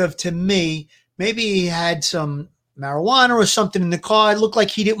indicative to me? Maybe he had some marijuana or something in the car. It looked like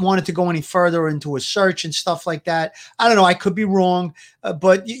he didn't want it to go any further into a search and stuff like that. I don't know. I could be wrong,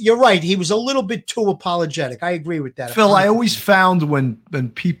 but you're right. He was a little bit too apologetic. I agree with that. Phil, I always found when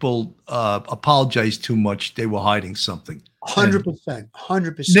people apologized too much, they were hiding something. 100%.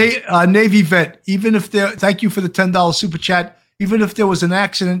 100%. Navy vet, even if there, thank you for the $10 super chat. Even if there was an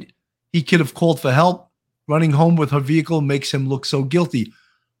accident, he could have called for help. Running home with her vehicle makes him look so guilty.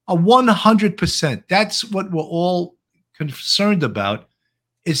 100%. That's what we're all concerned about.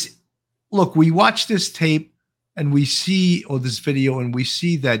 Is look, we watch this tape and we see, or this video, and we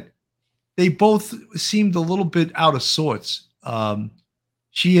see that they both seemed a little bit out of sorts.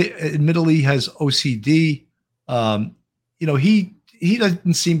 She admittedly has OCD. He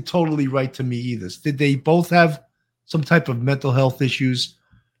doesn't seem totally right to me either. Did they both have some type of mental health issues?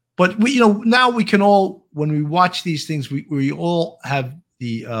 But now we can all, when we watch these things, we all have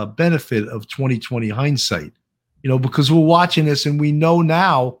the benefit of 2020 hindsight, because we're watching this and we know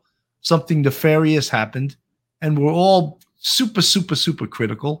now something nefarious happened, and we're all super, super, super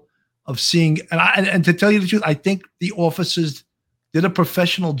critical of seeing. And to tell you the truth, I think the officers did a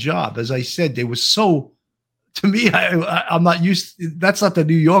professional job. As I said, they were so. To me, I'm not used. That's not the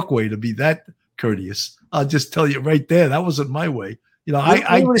New York way to be that courteous. I'll just tell you right there, that wasn't my way.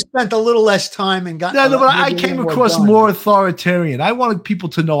 I would have spent a little less time and got. No, but I came across more authoritarian. I wanted people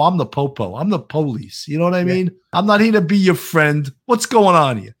to know I'm the popo. I'm the police. You know what I mean? I'm not here to be your friend. What's going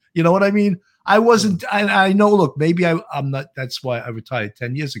on here? You know what I mean? I wasn't. I know. Look, maybe I'm not. That's why I retired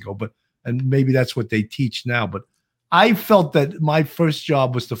 10 years ago. And maybe that's what they teach now. But I felt that my first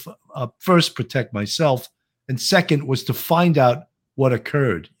job was to first protect myself, and second was to find out what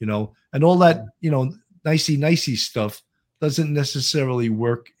occurred. And all that nicey stuff doesn't necessarily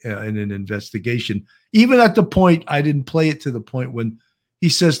work in an investigation. Even at the point, I didn't play it to the point when he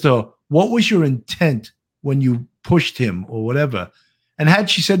says to her, what was your intent when you pushed him or whatever? And had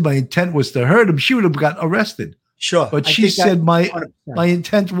she said my intent was to hurt him, she would have got arrested. Sure. But she said my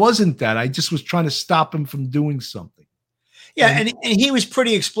intent wasn't that. I just was trying to stop him from doing something. Yeah, and he was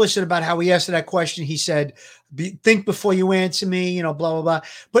pretty explicit about how he answered that question. He said, think before you answer me, blah, blah, blah.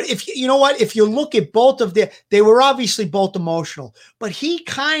 But if you look at both of they were obviously both emotional, but he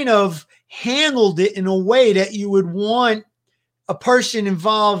kind of handled it in a way that you would want a person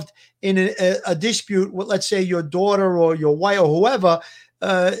involved in a dispute with, let's say, your daughter or your wife or whoever.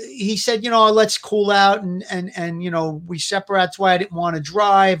 He said, let's cool out and we separate. That's why I didn't want to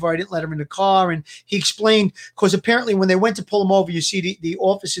drive, or I didn't let him in the car. And he explained, because apparently when they went to pull him over, you see the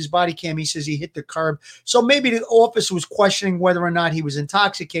officer's body cam, he says he hit the curb. So maybe the officer was questioning whether or not he was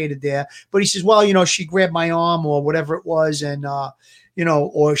intoxicated there. But he says, well, she grabbed my arm or whatever it was. And,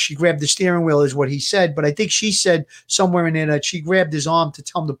 or she grabbed the steering wheel is what he said. But I think she said somewhere in there that she grabbed his arm to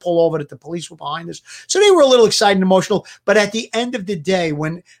tell him to pull over, that the police were behind us. So they were a little excited and emotional. But at the end of the day,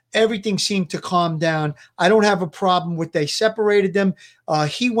 when everything seemed to calm down, I don't have a problem with they separated them.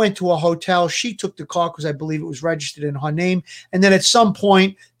 He went to a hotel. She took the car because I believe it was registered in her name. And then at some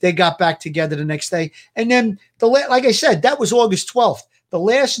point, they got back together the next day. And then, like I said, that was August 12th. The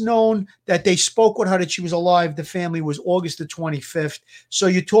last known that they spoke with her that she was alive, the family, was August the 25th. So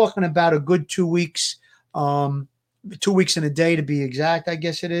you're talking about a good 2 weeks, 2 weeks and a day to be exact, I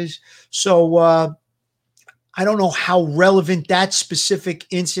guess it is. So I don't know how relevant that specific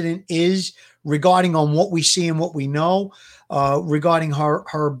incident is regarding on what we see and what we know regarding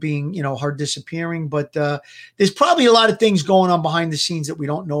her being, her disappearing. But there's probably a lot of things going on behind the scenes that we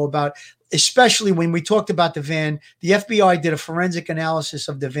don't know about. Especially when we talked about the van, the FBI did a forensic analysis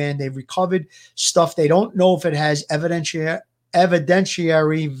of the van. They recovered stuff. They don't know if it has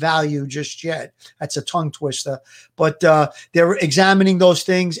evidentiary value just yet. That's a tongue twister. But they're examining those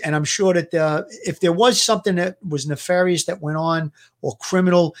things, and I'm sure that if there was something that was nefarious that went on or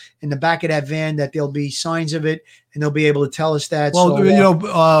criminal in the back of that van, that there'll be signs of it, and they'll be able to tell us that. Well,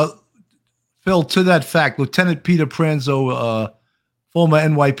 So, Phil, to that fact, Lieutenant Peter Pranzo, former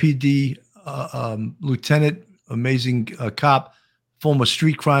NYPD lieutenant, amazing cop, former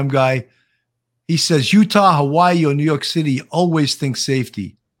street crime guy, he says Utah, Hawaii, or New York City always think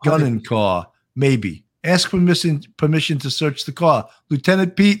safety. Gun in car, maybe. Ask permission to search the car.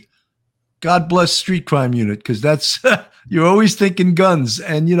 Lieutenant Pete, God bless street crime unit, because that's you're always thinking guns.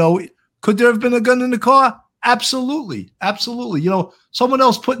 And could there have been a gun in the car? Absolutely, absolutely. Someone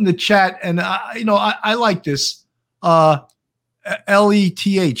else put in the chat, and I like this. LETH,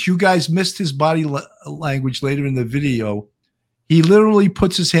 you guys missed his body language later in the video. He literally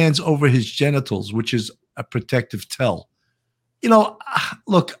puts his hands over his genitals, which is a protective tell.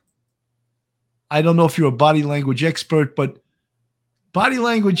 Look, I don't know if you're a body language expert, but body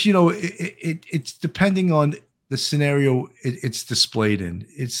language, it's depending on the scenario it's displayed in.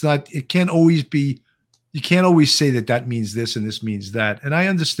 It can't always be, you can't always say that means this and this means that. And I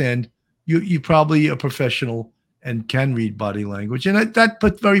understand you're probably a professional and can read body language. And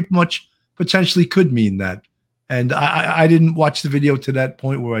that very much potentially could mean that. And I didn't watch the video to that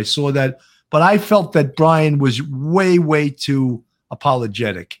point where I saw that, but I felt that Brian was way, way too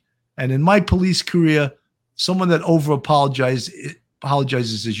apologetic. And in my police career, someone that over apologizes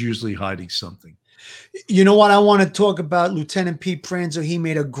is usually hiding something. You know what? I want to talk about Lieutenant Pete Pranzo. He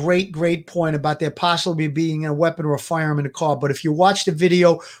made a great, great point about there possibly being a weapon or a firearm in the car. But if you watch the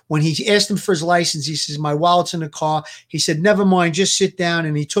video, when he asked him for his license, he says, my wallet's in the car. He said, never mind, just sit down.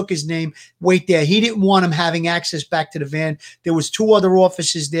 And he took his name, wait there. He didn't want him having access back to the van. There was 2 other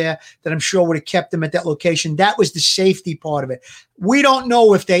officers there that I'm sure would have kept him at that location. That was the safety part of it. We don't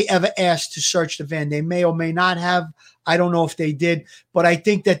know if they ever asked to search the van. They may or may not have. I don't know if they did, but I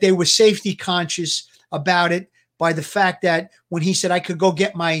think that they were safety conscious about it by the fact that when he said I can go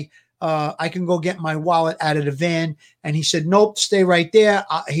get my wallet out of the van, and he said nope, stay right there.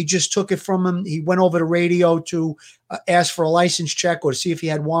 He just took it from him. He went over the radio to ask for a license check or to see if he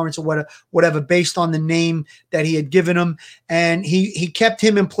had warrants or whatever based on the name that he had given him, and he kept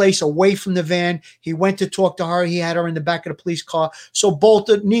him in place away from the van. He went to talk to her. He had her in the back of the police car, so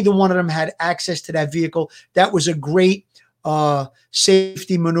neither one of them had access to that vehicle. That was a great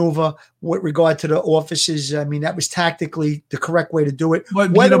safety maneuver with regard to the officers. I mean, that was tactically the correct way to do it.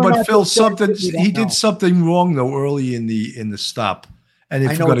 But Phil, he did something wrong though early in the stop. And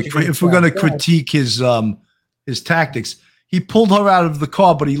if we're going to critique his tactics, he pulled her out of the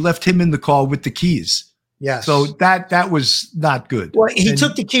car, but he left him in the car with the keys. Yes. So that was not good. Well, he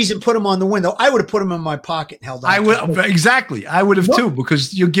took the keys and put them on the window. I would have put them in my pocket and held on. Exactly. I would have too,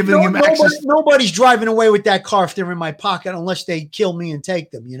 because you're giving him access. Nobody's driving away with that car if they're in my pocket, unless they kill me and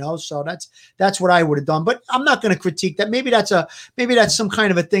take them. So that's what I would have done. But I'm not going to critique that. Maybe that's some kind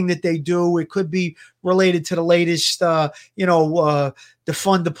of a thing that they do. It could be related to the latest, defund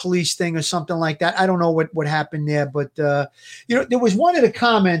the police thing or something like that. I don't know what happened there, but there was one of the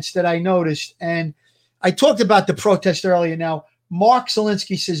comments that I noticed, and I talked about the protest earlier. Now, Mark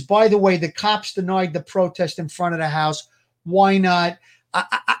Zelinsky says, by the way, the cops denied the protest in front of the house. Why not?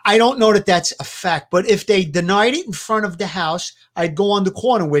 I don't know that that's a fact, but if they denied it in front of the house, I'd go on the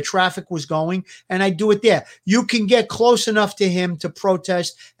corner where traffic was going and I'd do it there. You can get close enough to him to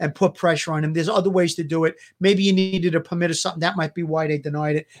protest and put pressure on him. There's other ways to do it. Maybe you needed a permit or something. That might be why they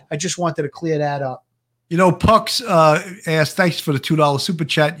denied it. I just wanted to clear that up. Pucks asked, thanks for the $2 super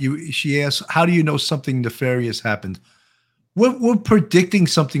chat. She asked, how do you know something nefarious happened? We're predicting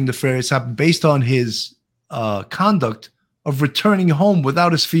something nefarious happened based on his conduct of returning home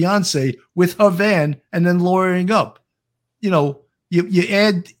without his fiance with her van and then lawyering up. You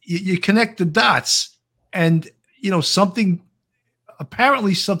connect the dots, and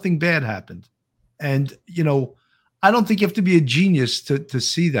apparently something bad happened. And I don't think you have to be a genius to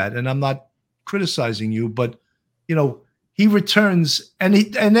see that. And I'm not criticizing you, but he returns and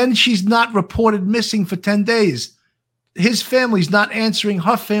then she's not reported missing for 10 days. His family's not answering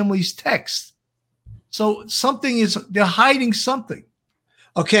her family's text. So they're hiding something.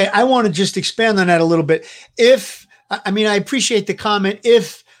 Okay, I want to just expand on that a little bit. I appreciate the comment.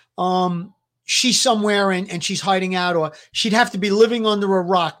 If she's somewhere and she's hiding out, or she'd have to be living under a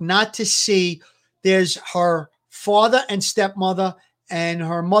rock not to see there's her father and stepmother and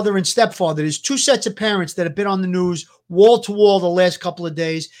her mother and stepfather. There's 2 sets of parents that have been on the news wall to wall the last couple of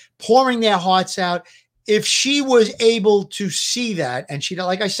days, pouring their hearts out. if she was able to see that, and she,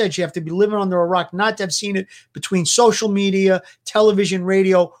 like I said, she have to be living under a rock not to have seen it between social media, television,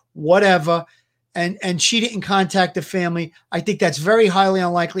 radio, whatever, and she didn't contact the family, I think that's very highly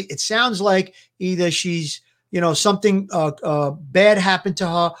unlikely. It sounds like either she's, something bad happened to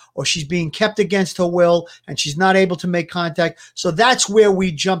her, or she's being kept against her will and she's not able to make contact. So that's where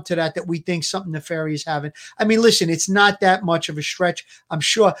we jump to that we think something nefarious happened. I mean, listen, it's not that much of a stretch, I'm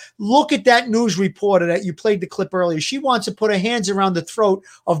sure. Look at that news reporter that you played the clip earlier. She wants to put her hands around the throat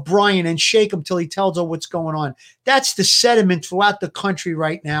of Brian and shake him till he tells her what's going on. That's the sentiment throughout the country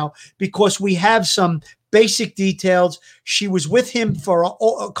right now, because we have some basic details. She was with him for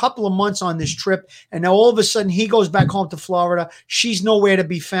a couple of months on this trip, and now all of a sudden he goes back home to Florida. She's nowhere to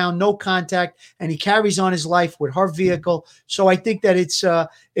be found, no contact, and he carries on his life with her vehicle. So I think that it's a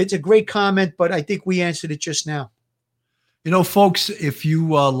great comment, but I think we answered it just now. Folks, if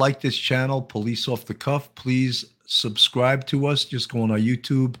you like this channel, Police Off the Cuff, please subscribe to us. Just go on our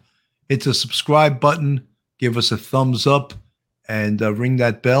YouTube, hit the subscribe button, give us a thumbs up, and ring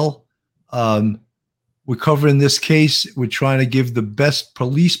that bell. We're covering this case. We're trying to give the best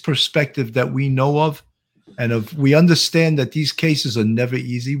police perspective that we know of. And we understand that these cases are never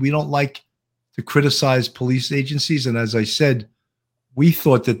easy. We don't like to criticize police agencies. And as I said, we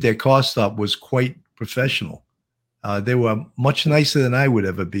thought that their car stop was quite professional. They were much nicer than I would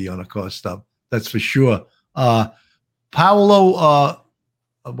ever be on a car stop. That's for sure. Paolo,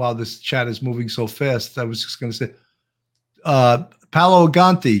 wow, this chat is moving so fast. I was just going to say, Paolo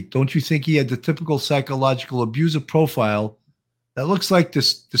Aganti, don't you think he had the typical psychological abuser profile that looks like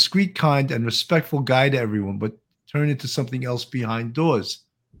this discreet, kind, and respectful guy to everyone, but turned into something else behind doors?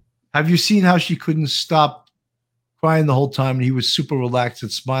 Have you seen how she couldn't stop crying the whole time, and he was super relaxed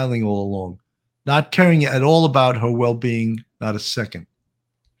and smiling all along, not caring at all about her well-being, not a second?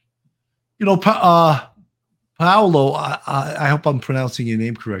 Paolo, I hope I'm pronouncing your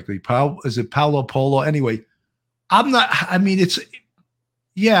name correctly. Is it Paolo Polo? Anyway, I'm not, I mean,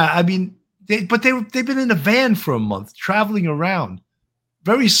 they've been in a van for a month, traveling around,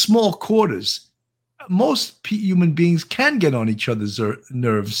 very small quarters. Most human beings can get on each other's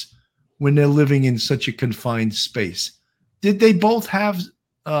nerves when they're living in such a confined space. Did they both have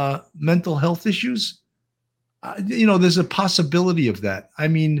mental health issues? There's a possibility of that. I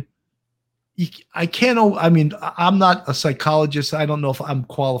mean, I'm not a psychologist. I don't know if I'm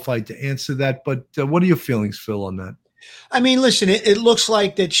qualified to answer that, but what are your feelings, Phil, on that? I mean, listen, it looks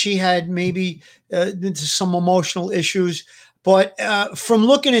like that she had maybe some emotional issues, but from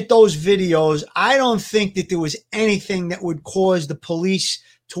looking at those videos, I don't think that there was anything that would cause the police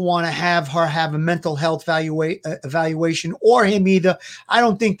to want to have her have a mental health evaluation, or him either. I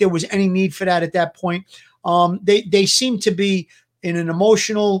don't think there was any need for that at that point. They seem to be in an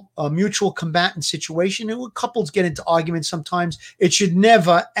emotional, mutual combatant situation. And couples get into arguments sometimes. It should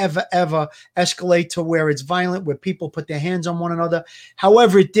never, ever, ever escalate to where it's violent, where people put their hands on one another.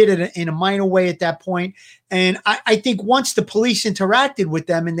 However, it did it in a minor way at that point. And I think once the police interacted with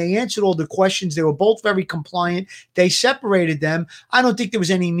them and they answered all the questions, they were both very compliant. They separated them. I don't think there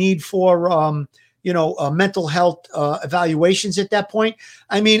was any need for mental health evaluations at that point.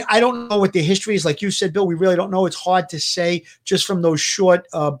 I mean, I don't know what the history is. Like you said, Bill, we really don't know. It's hard to say just from those short,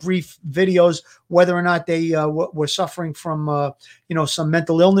 brief videos whether or not they were suffering from, some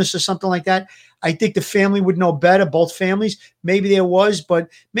mental illness or something like that. I think the family would know better, both families. Maybe there was, but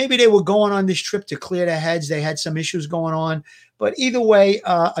maybe they were going on this trip to clear their heads. They had some issues going on. But either way,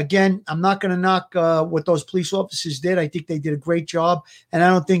 again, I'm not going to knock what those police officers did. I think they did a great job. And I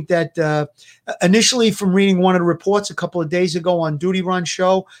don't think that initially, from reading one of the reports a couple of days ago on Duty Run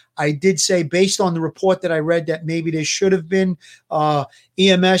Show, I did say, based on the report that I read, that maybe there should have been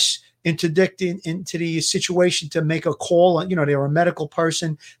EMS interdicting into the situation to make a call. They're a medical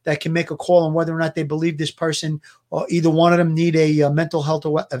person that can make a call on whether or not they believe this person or either one of them need a mental health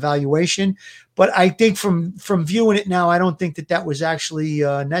evaluation. But I think from viewing it now, I don't think that was actually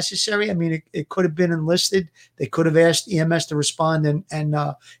necessary. I mean, it could have been enlisted. They could have asked EMS to respond and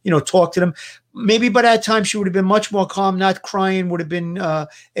talk to them. Maybe by that time she would have been much more calm, not crying, would have been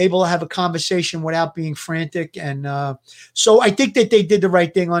able to have a conversation without being frantic. And so I think that they did the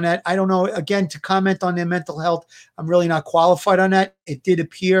right thing on that. I don't know, again, to comment on their mental health, I'm really not qualified on that. It did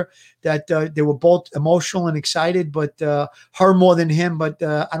appear that they were both emotional and excited, but her more than him. But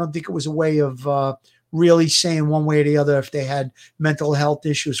I don't think it was a way of really saying one way or the other if they had mental health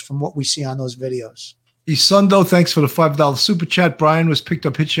issues from what we see on those videos. Isundo, thanks for the $5 super chat. Brian was picked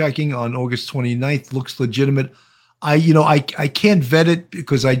up hitchhiking on August 29th. Looks legitimate. I can't vet it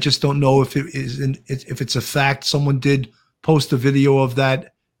because I just don't know if it's a fact. Someone did post a video of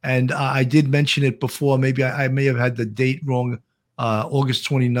that, And I did mention it before. Maybe I may have had the date wrong. August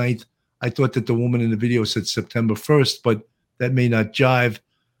 29th. I thought that the woman in the video said September 1st, but that may not jive.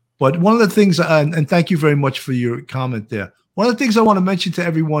 But one of the things, and thank you very much for your comment there. One of the things I want to mention to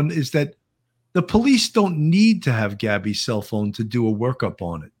everyone is that the police don't need to have Gabby's cell phone to do a workup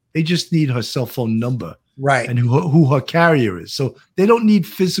on it. They just need her cell phone number. Right. And who her carrier is. So they don't need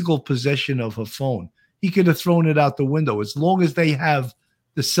physical possession of her phone. He could have thrown it out the window. As long as they have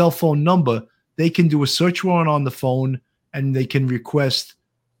the cell phone number, they can do a search warrant on the phone and they can request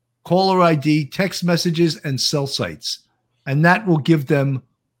caller ID, text messages, and cell sites. And that will give them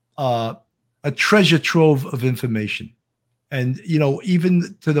a treasure trove of information. And,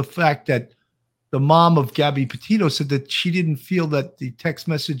 even to the fact that the mom of Gabby Petito said that she didn't feel that the text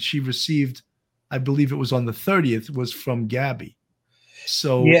message she received, I believe it was on the 30th, was from Gabby.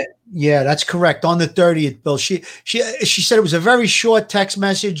 So yeah, that's correct. On the 30th, Bill, she said it was a very short text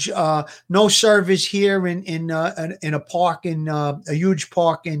message. No service here in a park in a huge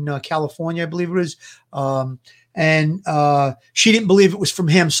park in California, I believe it was. And she didn't believe it was from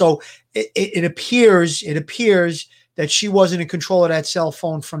him. So it appears that she wasn't in control of that cell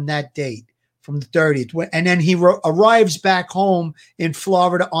phone from that date, from the 30th. And then he arrives back home in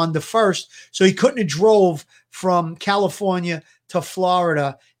Florida on the 1st. So he couldn't have drove from California to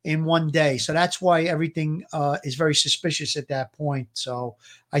Florida in one day. So that's why everything is very suspicious at that point. So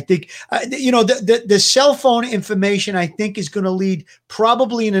I think, the cell phone information, I think, is going to lead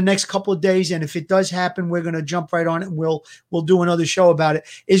probably in the next couple of days. And if it does happen, we're going to jump right on it and we'll do another show about it,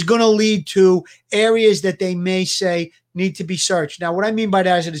 is going to lead to areas that they may say need to be searched. Now, what I mean by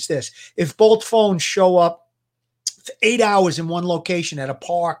that is this: if both phones show up for 8 hours in one location at a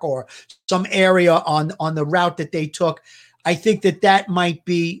park or some area on the route that they took, I think that might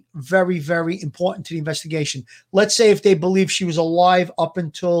be very, very important to the investigation. Let's say if they believe she was alive up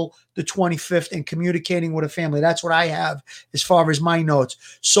until the 25th and communicating with her family. That's what I have as far as my notes.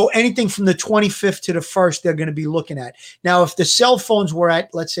 So anything from the 25th to the 1st, they're going to be looking at. Now, if the cell phones were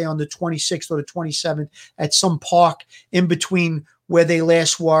at, let's say, on the 26th or the 27th at some park in between where they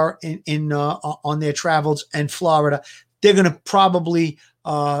last were on their travels and Florida, they're going to probably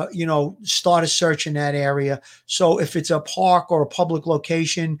start a search in that area. So if it's a park or a public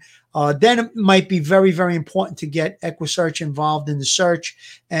location, then it might be very, very important to get EquiSearch involved in the search.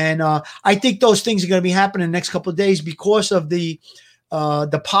 And I think those things are going to be happening in the next couple of days because of the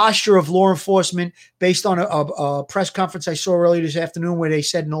posture of law enforcement, based on a press conference I saw earlier this afternoon where they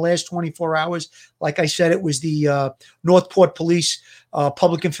said in the last 24 hours, like I said, it was the Northport Police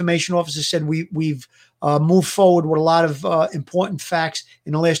Public Information Officer said we've moved forward with a lot of important facts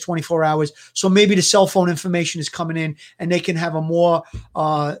in the last 24 hours. So maybe the cell phone information is coming in and they can have a more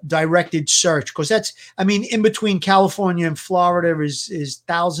directed search, because in between California and Florida is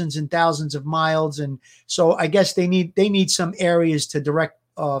thousands and thousands of miles. And so I guess they need some areas to direct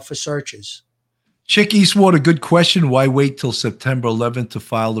for searches. Chick Eastwater, good question. Why wait till September 11th to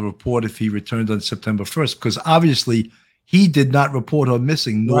file the report if he returned on September 1st? Because obviously he did not report her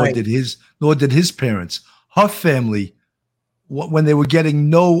missing, nor did his parents. Her family, when they were getting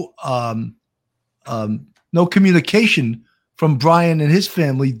no communication from Brian and his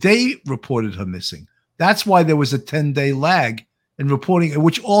family, they reported her missing. That's why there was a 10-day lag in reporting,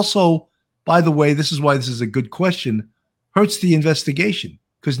 which also, by the way, this is why this is a good question, hurts the investigation,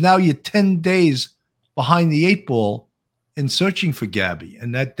 because now you're 10 days behind the 8 ball in searching for Gabby,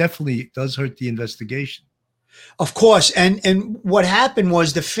 and that definitely does hurt the investigation. Of course. And what happened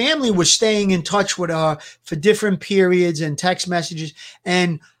was the family was staying in touch with her for different periods and text messages.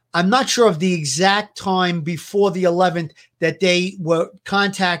 And I'm not sure of the exact time before the 11th that they were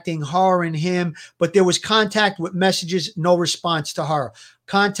contacting her and him, but there was contact with messages, no response to her.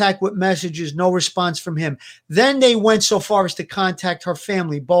 Contact with messages, no response from him. Then they went so far as to contact her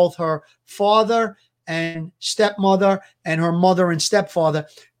family, both her father and stepmother and her mother and stepfather.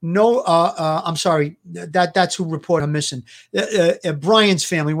 No, I'm sorry. That's who reported her missing. Brian's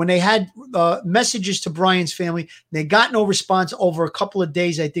family. When they had messages to Brian's family, they got no response over a couple of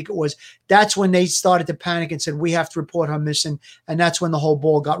days, I think it was. That's when they started to panic and said, we have to report her missing. And that's when the whole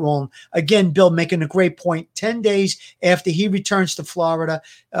ball got rolling. Again, Bill making a great point. 10 days after he returns to Florida,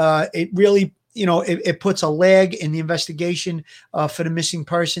 it really, it puts a lag in the investigation for the missing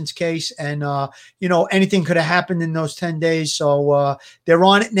persons case. And, anything could have happened in those 10 days. So they're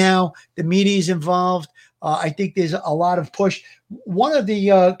on it now. The media is involved. I think there's a lot of push. One of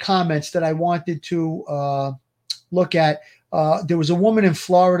the comments that I wanted to look at, there was a woman in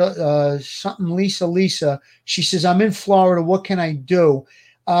Florida, Lisa. She says, I'm in Florida. What can I do?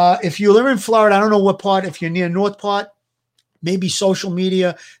 If you live in Florida, I don't know what part, if you're near Northport, maybe social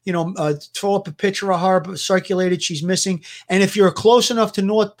media, throw up a picture of her, circulate it, she's missing. And if you're close enough to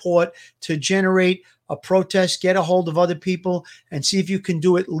Northport to generate a protest, get a hold of other people and see if you can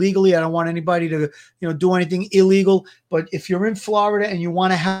do it legally. I don't want anybody to, do anything illegal. But if you're in Florida and you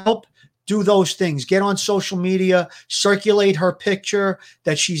want to help, do those things. Get on social media, circulate her picture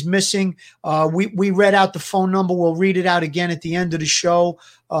that she's missing. We read out the phone number. We'll read it out again at the end of the show.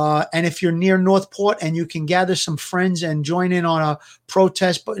 And if you're near Northport and you can gather some friends and join in on a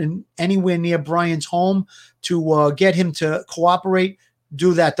protest, but anywhere near Brian's home to get him to cooperate,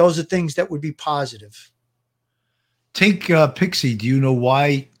 do that. Those are things that would be positive. Take Pixie. Do you know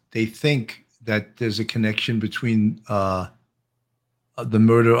why they think that there's a connection between the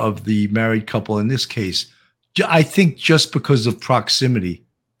murder of the married couple in this case? I think just because of proximity,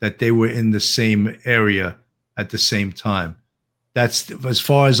 that they were in the same area at the same time. That's, as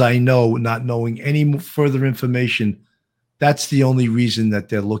far as I know, not knowing any further information, that's the only reason that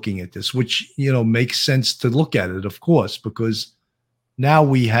they're looking at this, which, makes sense to look at it, of course, because now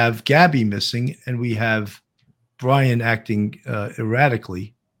we have Gabby missing and we have Brian acting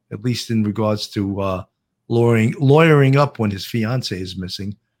erratically, at least in regards to lawyering up when his fiance is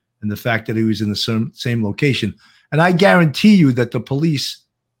missing, and the fact that he was in the same location. And I guarantee you that the police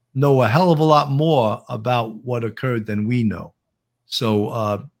know a hell of a lot more about what occurred than we know.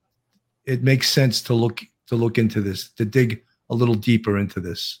 So it makes sense to look into this, to dig a little deeper into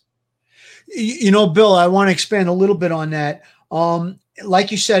this. Bill, I want to expand a little bit on that.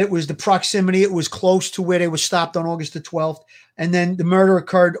 Like you said, it was the proximity. It was close to where they were stopped on August the 12th. And then the murder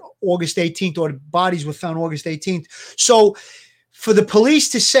occurred August 18th, or the bodies were found August 18th. So for the police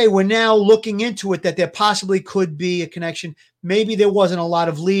to say we're now looking into it, that there possibly could be a connection, maybe there wasn't a lot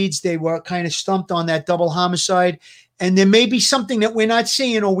of leads. They were kind of stumped on that double homicide. And there may be something that we're not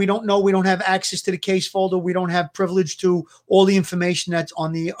seeing, or we don't know. We don't have access to the case folder. We don't have privilege to all the information that's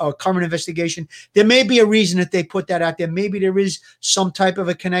on the current investigation. There may be a reason that they put that out there. Maybe there is some type of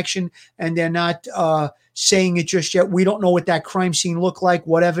a connection and they're not saying it just yet. We don't know what that crime scene looked like,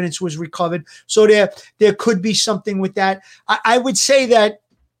 what evidence was recovered. So there could be something with that. I would say that,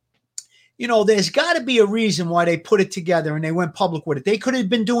 there's got to be a reason why they put it together and they went public with it. They could have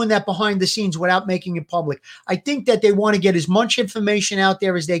been doing that behind the scenes without making it public. I think that they want to get as much information out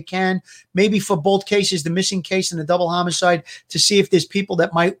there as they can, maybe for both cases, the missing case and the double homicide, to see if there's people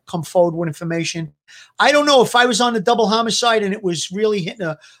that might come forward with information. I don't know if I was on the double homicide and it was really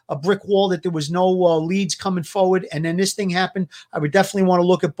hitting a brick wall, that there was no leads coming forward, and then this thing happened, I would definitely want to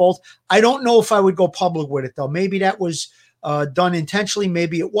look at both. I don't know if I would go public with it, though. Maybe that was done intentionally,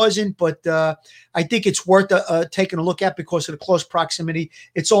 maybe it wasn't, but I think it's worth taking a look at because of the close proximity.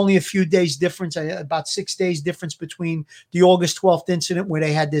 It's only a few days difference, about 6 days difference between the August 12th incident where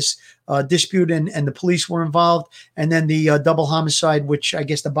they had this dispute and the police were involved, and then the double homicide, which I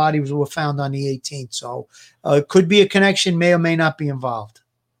guess the bodies were found on the 18th. So it could be a connection, may or may not be involved.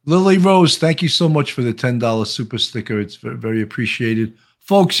 Lily Rose, thank you so much for the $10 super sticker. It's very, very appreciated.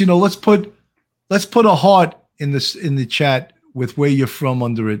 Folks, let's put a heart in the chat with where you're from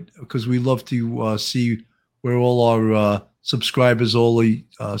under it, because we love to see where all our subscribers, all the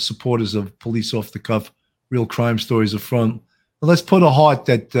supporters of Police Off the Cuff, Real Crime Stories are from. And let's put a heart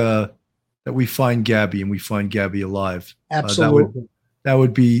that we find Gabby and we find Gabby alive. Absolutely. That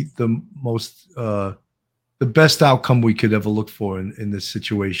would be the most the best outcome we could ever look for in this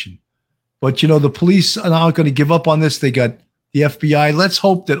situation. But the police are not going to give up on this. They got the FBI. Let's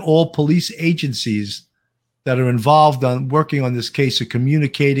hope that all police agencies that are involved on working on this case are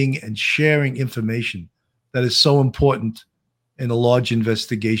communicating and sharing information that is so important in a large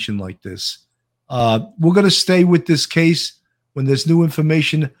investigation like this. We're going to stay with this case. When there's new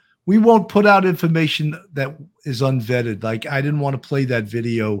information, we won't put out information that is unvetted. Like, I didn't want to play that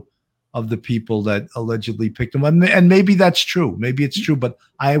video of the people that allegedly picked them. And maybe that's true. Maybe it's true, but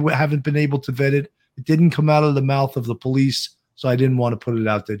I haven't been able to vet it. It didn't come out of the mouth of the police. So I didn't want to put it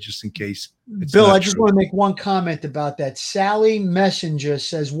out there just in case. Bill, I just want to make one comment about that. Sally Messenger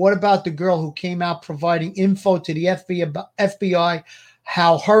says, what about the girl who came out providing info to the FBI,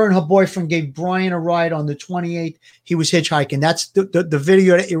 how her and her boyfriend gave Brian a ride on the 28th? He was hitchhiking. That's the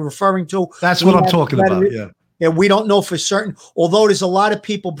video that you're referring to. That's what I'm talking about, yeah. Yeah, we don't know for certain, although there's a lot of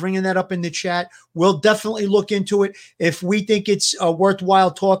people bringing that up in the chat. We'll definitely look into it. If we think it's worthwhile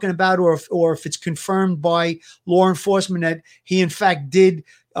talking about, or if it's confirmed by law enforcement that he in fact did,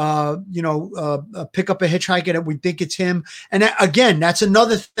 pick up a hitchhiker that we think it's him. And again, that's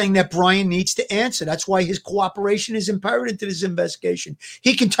another thing that Brian needs to answer. That's why his cooperation is imperative to this investigation.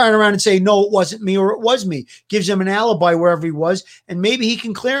 He can turn around and say, no, it wasn't me, or it was me. Gives him an alibi wherever he was, and maybe he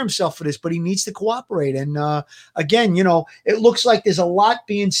can clear himself for this, but he needs to cooperate. And again, it looks like there's a lot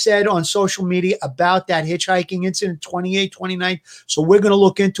being said on social media about that hitchhiking incident, 28, 29. So we're going to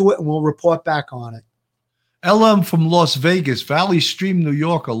look into it and we'll report back on it. LM from Las Vegas, Valley Stream, New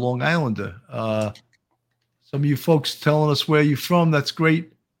York, a Long Islander. Some of you folks telling us where you're from. That's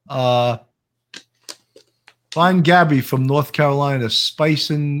great. Find Gabby from North Carolina, Spice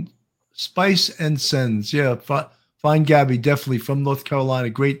and Sens. Yeah, find Gabby, definitely from North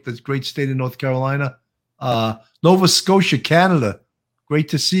Carolina. That's great state of North Carolina. Nova Scotia, Canada. Great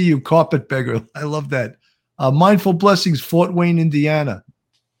to see you, Carpetbagger. I love that. Mindful Blessings, Fort Wayne, Indiana.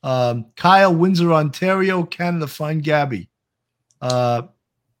 Kyle, Windsor, Ontario, Canada. Find Gabby. Let's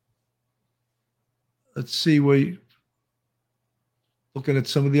see, we looking at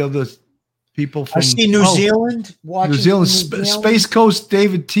some of the other people from I see New Zealand. New Zealand. Space Coast,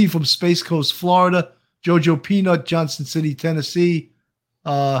 David T from Space Coast, Florida. Jojo Peanut, Johnson City, Tennessee.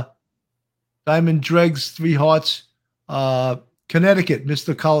 Diamond Dregs, 3 hearts. Connecticut,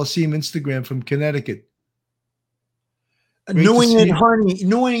 Mr. Coliseum, Instagram from Connecticut. New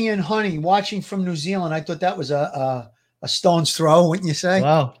England Honey, watching from New Zealand. I thought that was a stone's throw, wouldn't you say?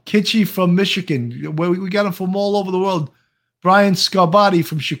 Wow. Kitschy from Michigan. We got them from all over the world. Brian Scarbati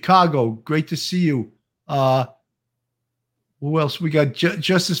from Chicago. Great to see you. Who else? We got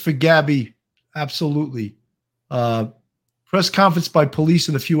Justice for Gabby. Absolutely. Press conference by police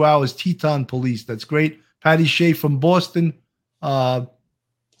in a few hours. Teton Police. That's great. Patty Shea from Boston.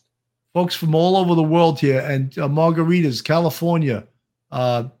 Folks from all over the world here, and Margaritas, California.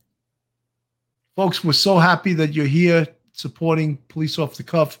 Folks, we're so happy that you're here supporting Police Off the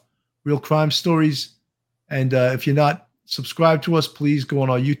Cuff, Real Crime Stories. And if you're not subscribed to us, please go on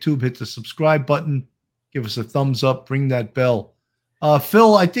our YouTube, hit the subscribe button, give us a thumbs up, ring that bell.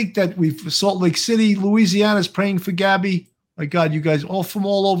 Phil, I think that Salt Lake City, Louisiana is praying for Gabby. My God, you guys all from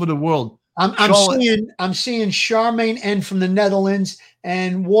all over the world. I'm seeing Charmaine N from the Netherlands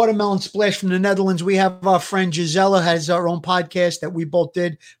and Watermelon Splash from the Netherlands. We have our friend Gisela has our own podcast that we both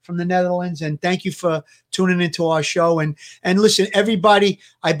did from the Netherlands. And thank you for tuning into our show. And listen, everybody,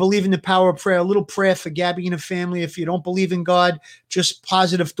 I believe in the power of prayer. A little prayer for Gabby and her family. If you don't believe in God, just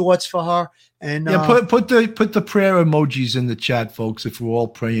positive thoughts for her. And put the prayer emojis in the chat, folks. If we're all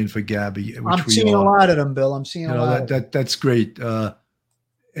praying for Gabby, I'm seeing a lot of them, Bill. I'm seeing a lot. That's great.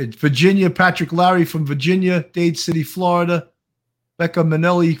 Virginia, Patrick Larry from Virginia, Dade City, Florida. Becca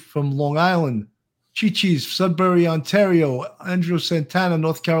Manelli from Long Island. Chi-Chi's, Sudbury, Ontario. Andrew Santana,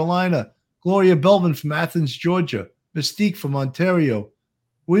 North Carolina. Gloria Belvin from Athens, Georgia. Mystique from Ontario.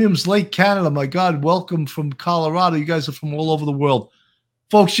 Williams Lake, Canada. My God, welcome from Colorado. You guys are from all over the world.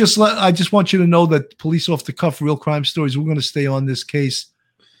 Folks, I just want you to know that Police Off the Cuff, Real Crime Stories, we're going to stay on this case.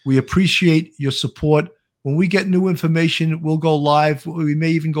 We appreciate your support. When we get new information, we'll go live. We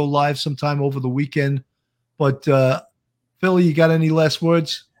may even go live sometime over the weekend. But, Phil, you got any last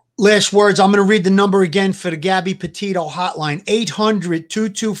words? Last words. I'm going to read the number again for the Gabby Petito hotline.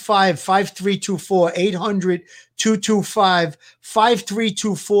 800-225-5324.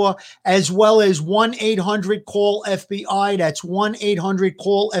 800-225-5324, as well as 1-800-CALL-FBI. That's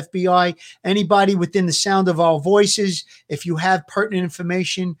 1-800-CALL-FBI. Anybody within the sound of our voices, if you have pertinent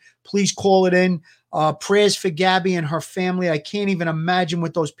information, please call it in. Prayers for Gabby and her family. I can't even imagine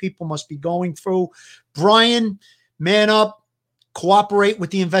what those people must be going through. Brian, man up, cooperate with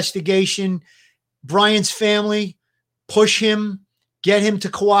the investigation. Brian's family, push him, get him to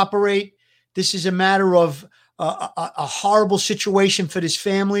cooperate. This is a matter of a horrible situation for this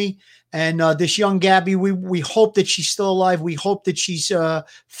family. And this young Gabby, we hope that she's still alive. We hope that she's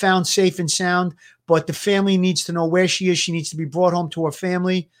found safe and sound. But the family needs to know where she is. She needs to be brought home to her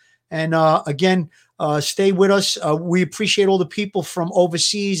family. And again, stay with us. We appreciate all the people from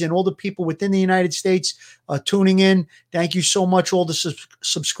overseas and all the people within the United States tuning in. Thank you so much, all the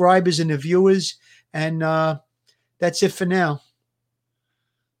subscribers and the viewers. And that's it for now.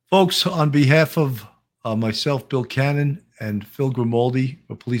 Folks, on behalf of myself, Bill Cannon, and Phil Grimaldi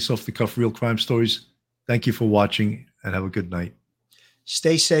for Police Off the Cuff Real Crime Stories, thank you for watching and have a good night.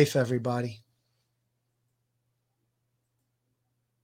 Stay safe, everybody.